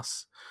effects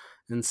house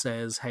and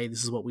says, "Hey,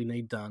 this is what we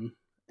need done."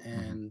 Hmm.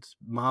 And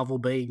Marvel,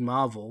 being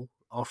Marvel,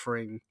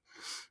 offering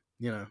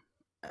you know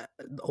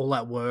all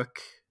that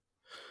work,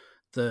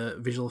 the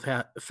visual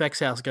effects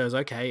house goes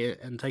okay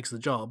and takes the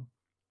job,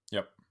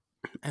 Yep.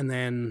 and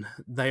then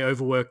they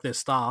overwork their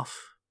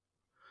staff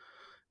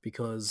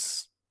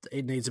because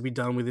it needs to be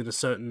done within a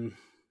certain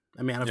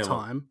amount of Yeah, look,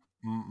 time.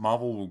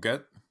 Marvel will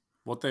get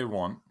what they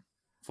want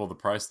for the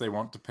price they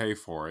want to pay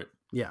for it,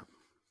 Yeah.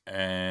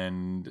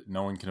 and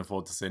no one can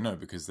afford to say no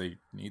because they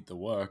need the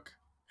work.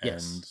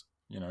 Yes. And,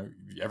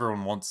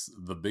 everyone wants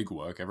the big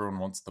work. Everyone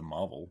wants the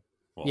Marvel.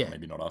 Well, Yeah.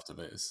 maybe not after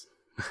this.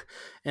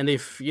 And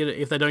if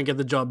they don't get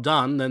the job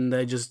done, then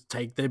they just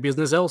take their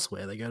business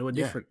elsewhere. They go to a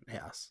Yeah. different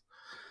house.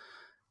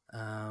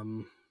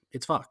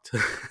 It's fucked.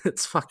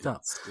 It's fucked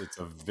up. It's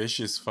a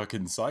vicious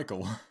fucking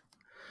cycle.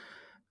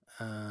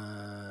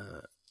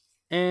 Uh,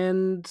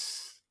 and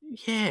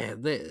yeah,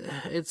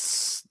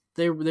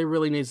 there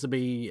really needs to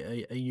be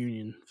a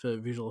union for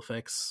visual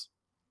effects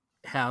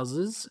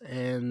houses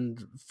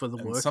and for the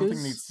And workers.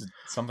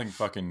 something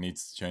fucking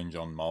needs to change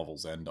on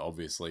Marvel's end,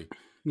 obviously.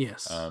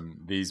 Yes.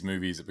 These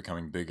movies are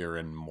becoming bigger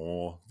and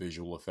more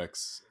visual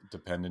effects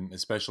dependent,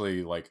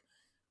 especially like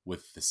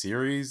with the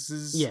series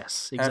is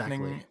Yes. Exactly.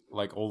 happening,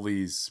 like all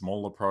these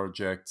smaller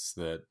projects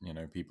that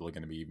people are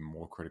going to be even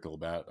more critical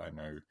about. I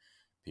know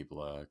people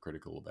are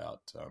critical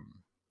about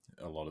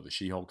a lot of the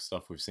She-Hulk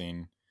stuff we've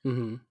seen.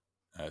 Hmm.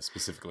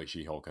 specifically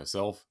She-Hulk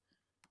herself.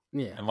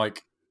 Yeah. And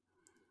like,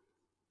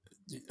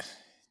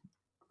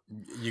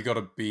 you got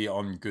to be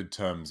on good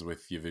terms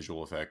with your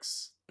visual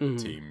effects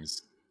Mhm.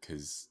 teams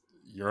because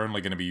you're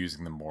only going to be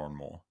using them more and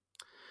more.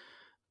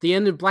 The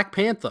end of Black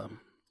Panther,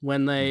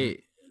 when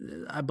Mhm.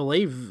 I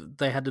believe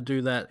they had to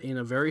do that in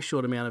a very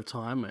short amount of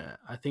time.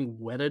 I think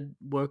Weta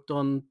worked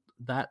on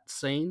that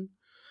scene.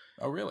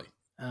 Oh, really?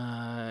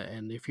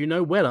 And if you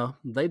know Weta,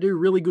 they do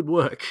really good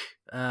work.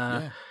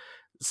 Yeah.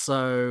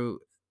 So,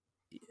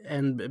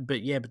 but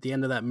the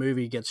end of that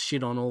movie gets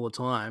shit on all the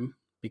time Yep.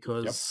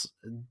 because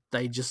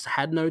they just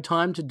had no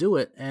time to do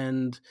it,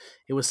 and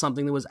it was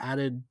something that was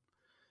added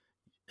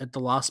at the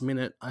last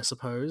minute, I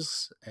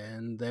suppose,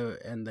 and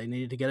they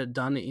needed to get it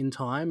done in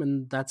time,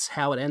 and that's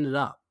how it ended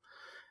up.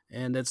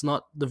 And it's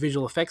not the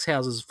visual effects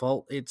house's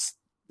fault. It's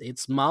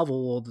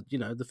Marvel or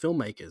the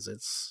filmmakers.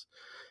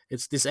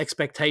 It's this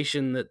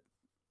expectation that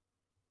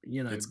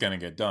you know It's going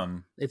to get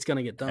done, it's going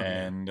to get done.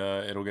 Yeah, and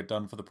it'll get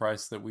done for the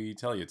price that we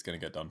tell you it's going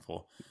to get done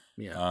for.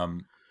 yeah,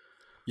 Um,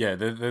 yeah,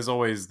 there's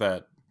always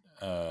that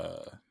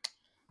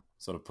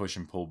sort of push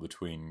and pull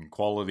between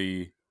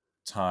quality,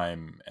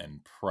 time,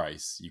 and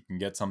price. You can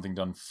get something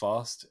done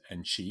fast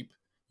and cheap.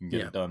 You can get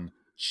yeah. it done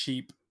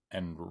cheap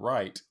and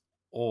right,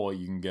 or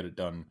you can get it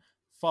done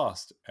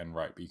fast and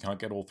right, but you can't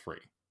get all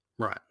three.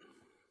 Right.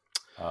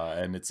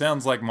 And it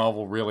sounds like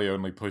Marvel really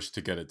only pushed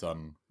to get it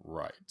done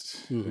right.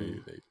 Hmm.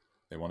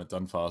 They want it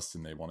done fast,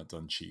 and they want it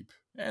done cheap,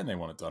 and they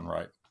want it done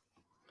right.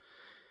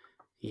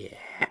 Yeah.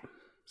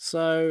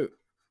 So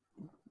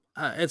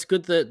it's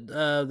good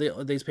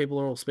that these people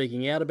are all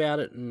speaking out about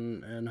it,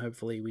 and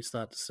hopefully we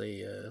start to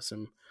see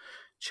some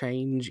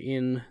change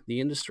in the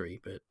industry.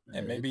 But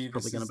And it's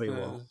probably going to be a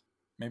while.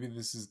 maybe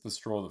this is the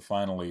straw that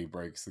finally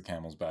breaks the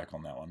camel's back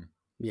on that one.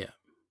 Yeah.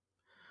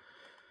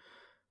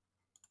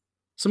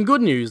 Some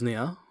good news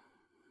now.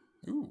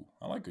 Ooh,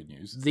 I like good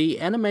news. The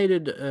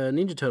animated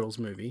Ninja Turtles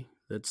movie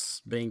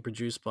that's being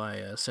produced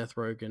by Seth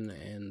Rogen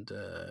and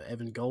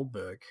Evan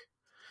Goldberg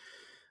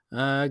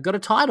got a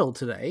title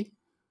today.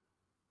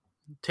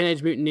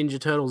 Teenage Mutant Ninja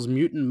Turtles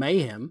Mutant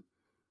Mayhem.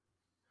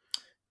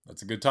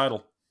 That's a good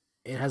title.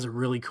 It has a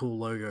really cool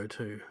logo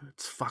too.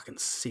 It's fucking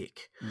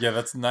sick. Yeah,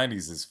 that's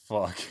 90s as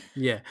fuck.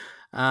 Yeah.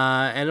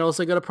 And it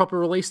also got a proper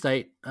release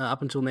date.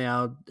 Up until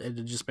now, it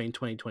had just been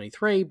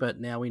 2023, but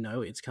now we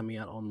know it's coming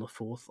out on the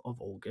 4th of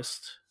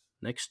August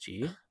next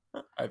year.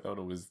 I thought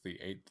it was the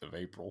 8th of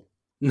April.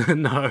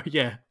 No,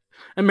 yeah.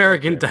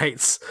 American God damn it.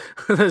 dates.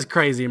 Those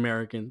crazy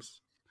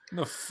Americans. Who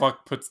the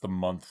fuck puts the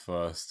month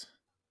first?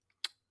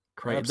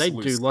 They're They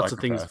absolute do lots of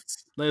things.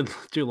 psychopaths. They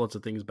do lots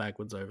of things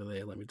backwards over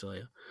there, let me tell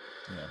you.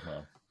 Yeah,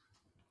 well.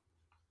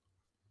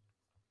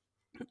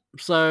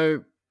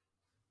 So,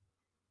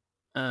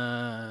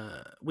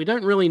 we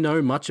don't really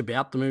know much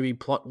about the movie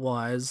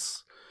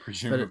plot-wise,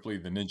 Presumably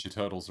the Ninja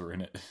Turtles are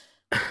in it.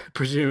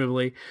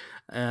 presumably.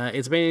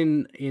 It's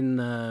been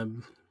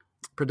in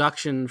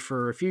production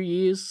for a few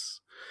years.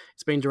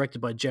 It's been directed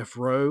by Jeff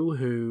Rowe,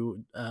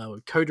 who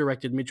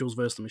co-directed Mitchell's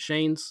vs. the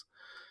Machines.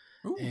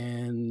 Ooh.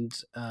 And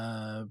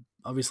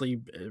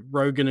obviously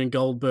Rogan and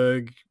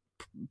Goldberg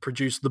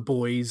produced The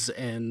Boys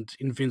and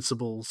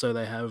Invincible, so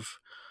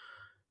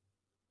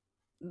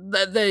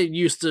they're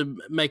used to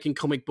making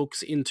comic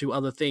books into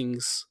other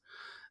things.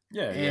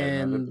 Yeah, no,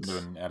 they've been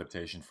doing an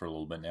adaptation for a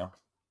little bit now.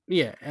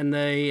 Yeah, and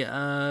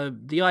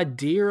the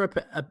idea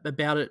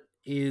about it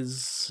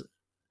is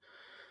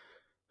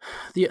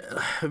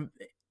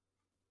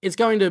it's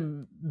going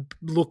to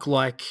look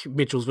like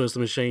Mitchell's vs. the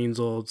Machines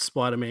or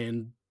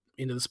Spider-Man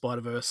Into the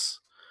Spider-Verse.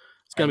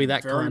 It's going to be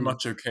I'm that very kind of...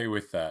 much okay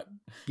with that.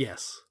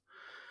 Yes.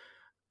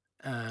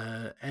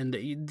 And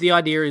the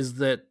idea is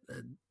that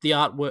the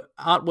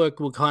artwork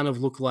will kind of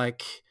look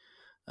like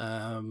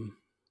it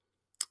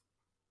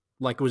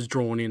was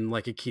drawn in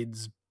like a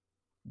kid's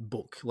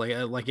book, like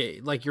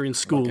you're in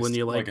school and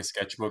you're like a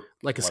sketchbook,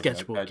 like a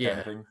sketchbook, notepad kind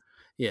of thing.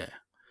 Yeah.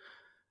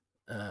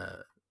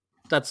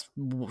 That's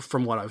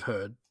from what I've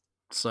heard.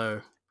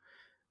 So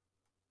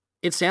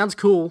it sounds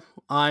cool.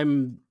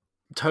 I'm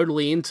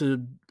totally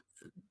into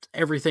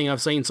everything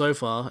I've seen so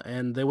far,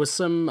 and there was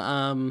some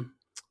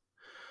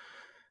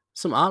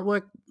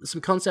artwork,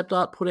 some concept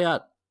art put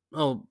out.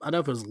 Oh, I don't know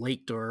if it was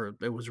leaked or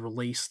it was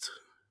released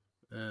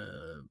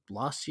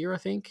last year, I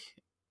think,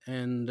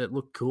 and it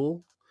looked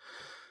cool.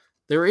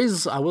 I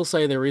will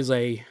say, there's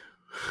a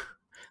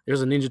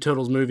Ninja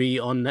Turtles movie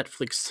on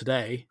Netflix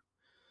today.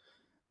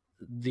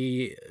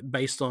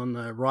 Based on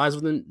Rise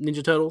of the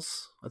Ninja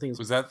Turtles, I think.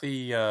 Was that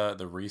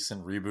the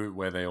recent reboot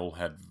where they all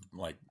had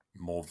like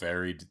more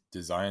varied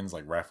designs?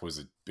 Like Raph was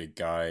a big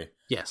guy.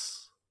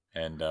 Yes.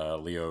 And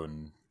Leo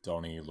and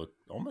Donnie look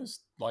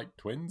almost like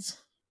twins.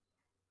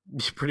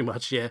 Pretty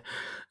much, yeah.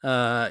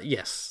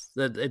 Yes,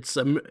 it's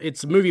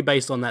a movie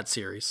based on that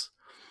series.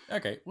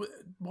 Okay,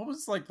 what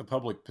was like the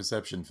public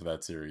perception for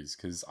that series?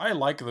 Because I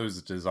like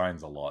those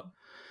designs a lot.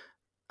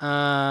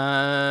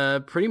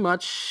 Pretty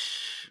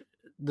much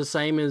the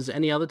same as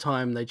any other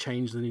time they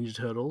changed the Ninja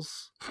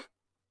Turtles.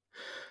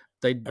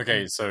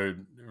 Okay, so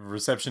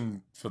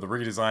reception for the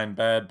redesign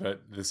bad,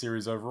 but the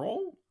series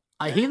overall?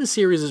 I hear the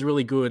series is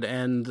really good,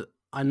 and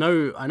I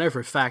know for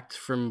a fact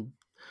from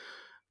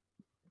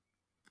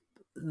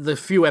the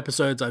few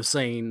episodes I've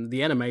seen,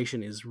 the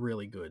animation is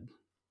really good.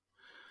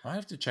 I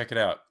have to check it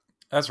out.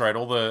 That's right.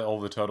 All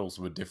the turtles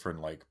were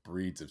different, like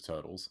breeds of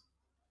turtles.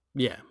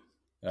 Yeah.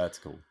 That's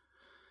cool.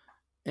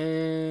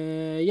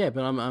 Yeah,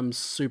 but I'm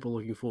super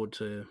looking forward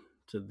to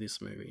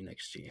this movie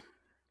next year.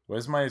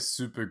 Where's my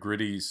super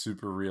gritty,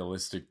 super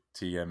realistic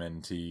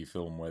TMNT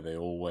film where they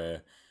all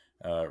wear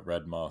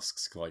red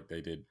masks like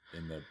they did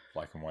in the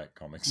black and white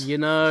comics? You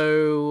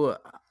know,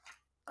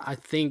 I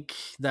think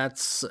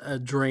that's a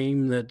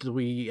dream that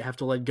we have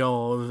to let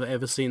go of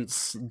ever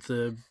since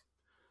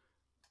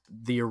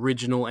the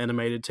original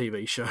animated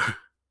TV show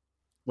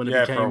when it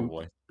became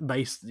probably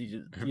based.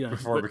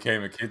 Before it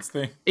became a kids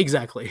thing.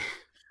 Exactly.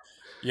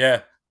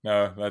 Yeah,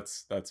 no,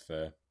 that's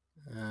fair.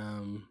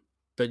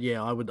 But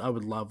yeah, I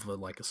would love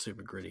a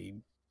super gritty,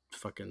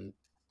 fucking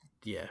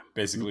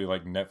Basically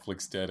like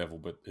Netflix Daredevil,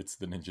 but it's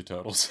the Ninja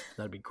Turtles.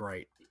 That'd be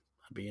great.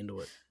 I'd be into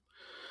it.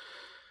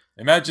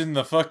 Imagine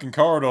the fucking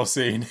corridor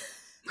scene.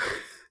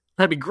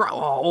 That'd be great. Oh,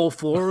 all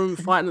four of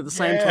them fighting at the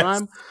same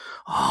time.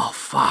 Oh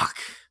fuck.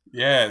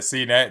 Yeah,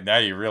 see now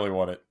you really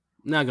want it.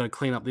 Now I gotta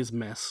clean up this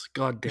mess.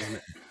 God damn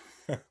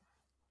it.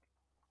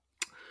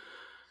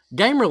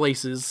 Game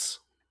releases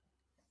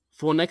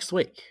for next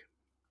week.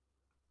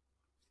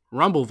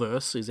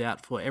 Rumbleverse is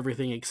out for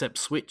everything except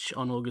Switch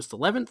on August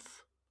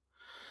 11th.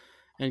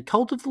 And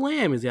Cult of the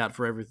Lamb is out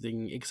for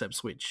everything except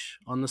Switch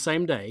on the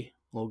same day,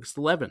 August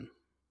 11.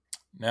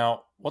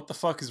 Now, what the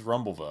fuck is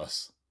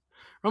Rumbleverse?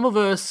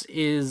 Rumbleverse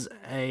is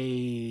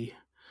a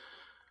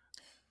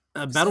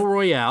battle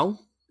royale.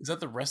 Is that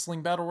the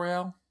wrestling battle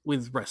royale?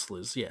 With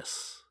wrestlers,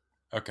 yes.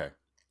 Okay.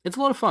 It's a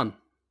lot of fun.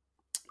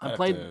 I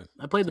played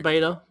the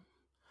beta.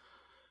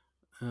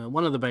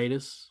 One of the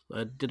betas.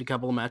 I did a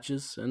couple of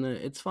matches, and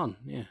it's fun,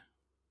 yeah.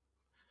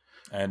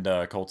 And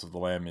Cult of the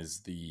Lamb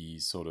is the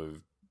sort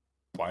of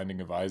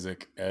Binding of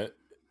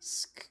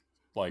Isaac-esque,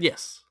 like,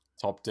 yes,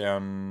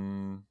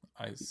 top-down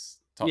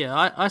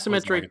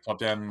isometric, like a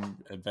top-down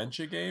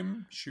adventure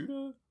game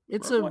shooter.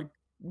 It's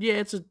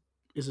is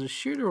it a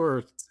shooter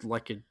or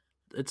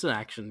it's an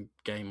action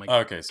game?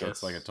 Okay, so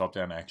it's like a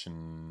top-down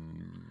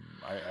action.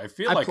 I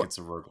feel like it's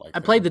a roguelike. I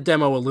played the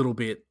demo a little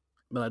bit,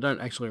 but I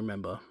don't actually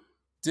remember.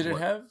 Did it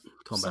have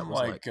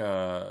some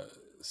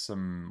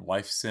some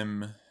life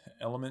sim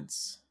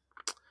elements?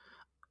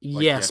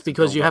 Yes,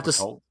 because you have to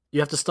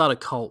start a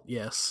cult.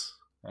 Yes,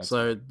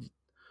 so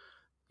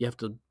you have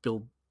to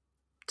build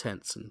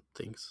tents and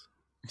things.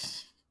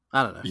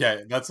 I don't know.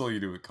 Yeah, that's all you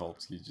do with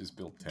cults. You just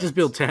build tents. Just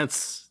build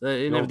tents.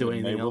 You never do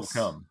anything else. They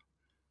will come.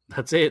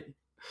 That's it.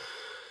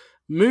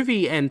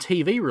 Movie and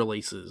TV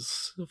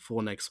releases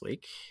for next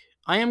week.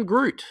 I Am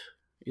Groot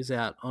is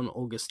out on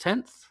August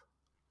 10th.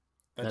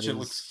 That shit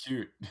looks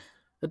cute.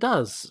 It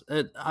does.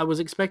 I was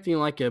expecting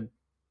like a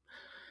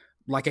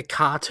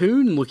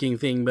cartoon looking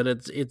thing, but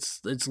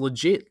it's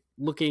legit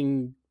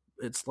looking.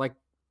 It's like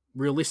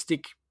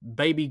realistic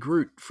baby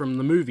Groot from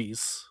the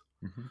movies.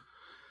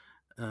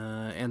 Mm-hmm.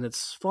 And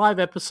it's 5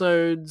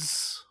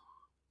 episodes,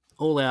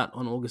 all out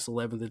on August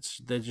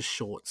 11th. They're just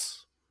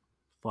shorts,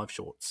 5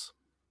 shorts.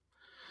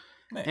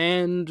 Man.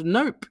 And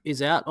Nope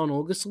is out on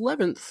August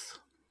 11th.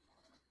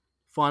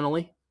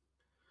 Finally.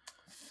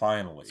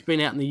 It's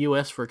been out in the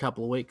US for a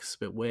couple of weeks,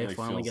 but we're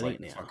finally getting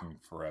it now. Fucking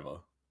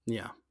forever.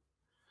 Yeah.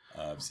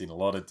 I've seen a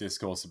lot of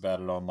discourse about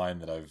it online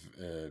that I've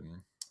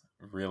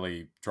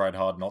really tried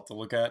hard not to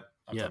look at.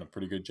 I've done a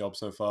pretty good job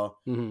so far.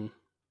 Mm-hmm.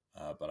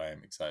 But I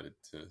am excited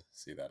to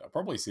see that. I'll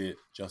probably see it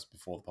just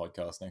before the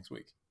podcast next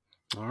week.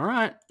 All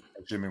right.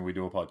 Assuming we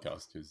do a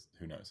podcast,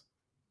 who knows?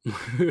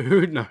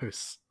 Who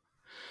knows?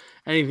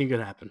 Anything could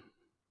happen.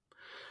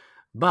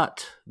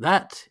 But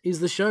that is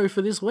the show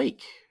for this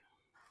week.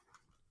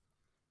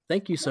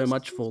 Thank you so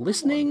much for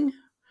listening.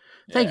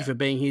 Yeah. Thank you for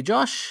being here,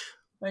 Josh.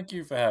 Thank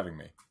you for having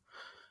me.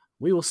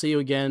 We will see you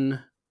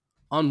again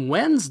on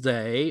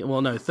Wednesday.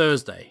 Well, no,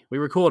 Thursday. We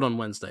record on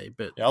Wednesday,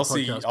 but I'll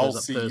see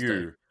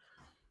you.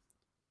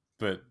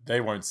 But they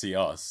won't see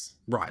us.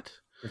 Right.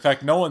 In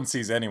fact, no one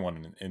sees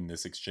anyone in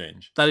this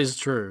exchange. That is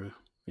true.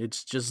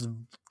 It's just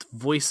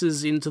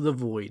voices into the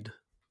void.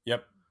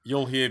 Yep.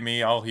 You'll hear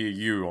me, I'll hear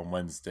you on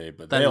Wednesday,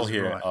 but they'll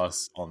hear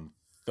us on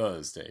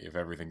Thursday if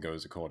everything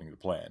goes according to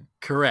plan.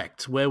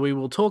 Correct. Where we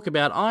will talk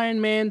about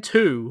Iron Man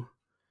 2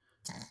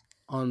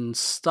 on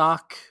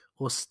Stark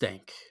or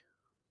Stank.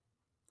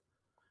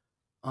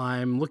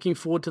 I'm looking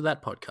forward to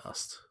that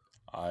podcast.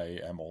 I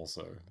am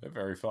also. They're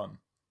very fun.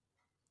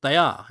 They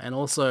are. And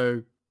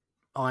also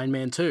Iron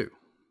Man 2,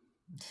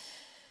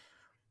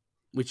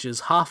 which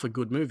is half a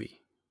good movie.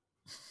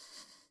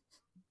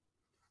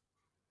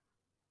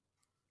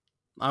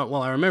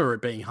 I remember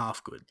it being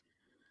half good.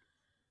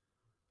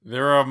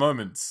 There are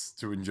moments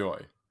to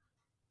enjoy.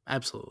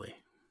 Absolutely.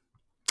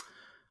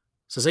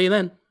 So see you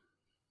then.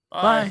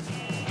 Bye.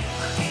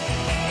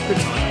 Good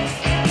time.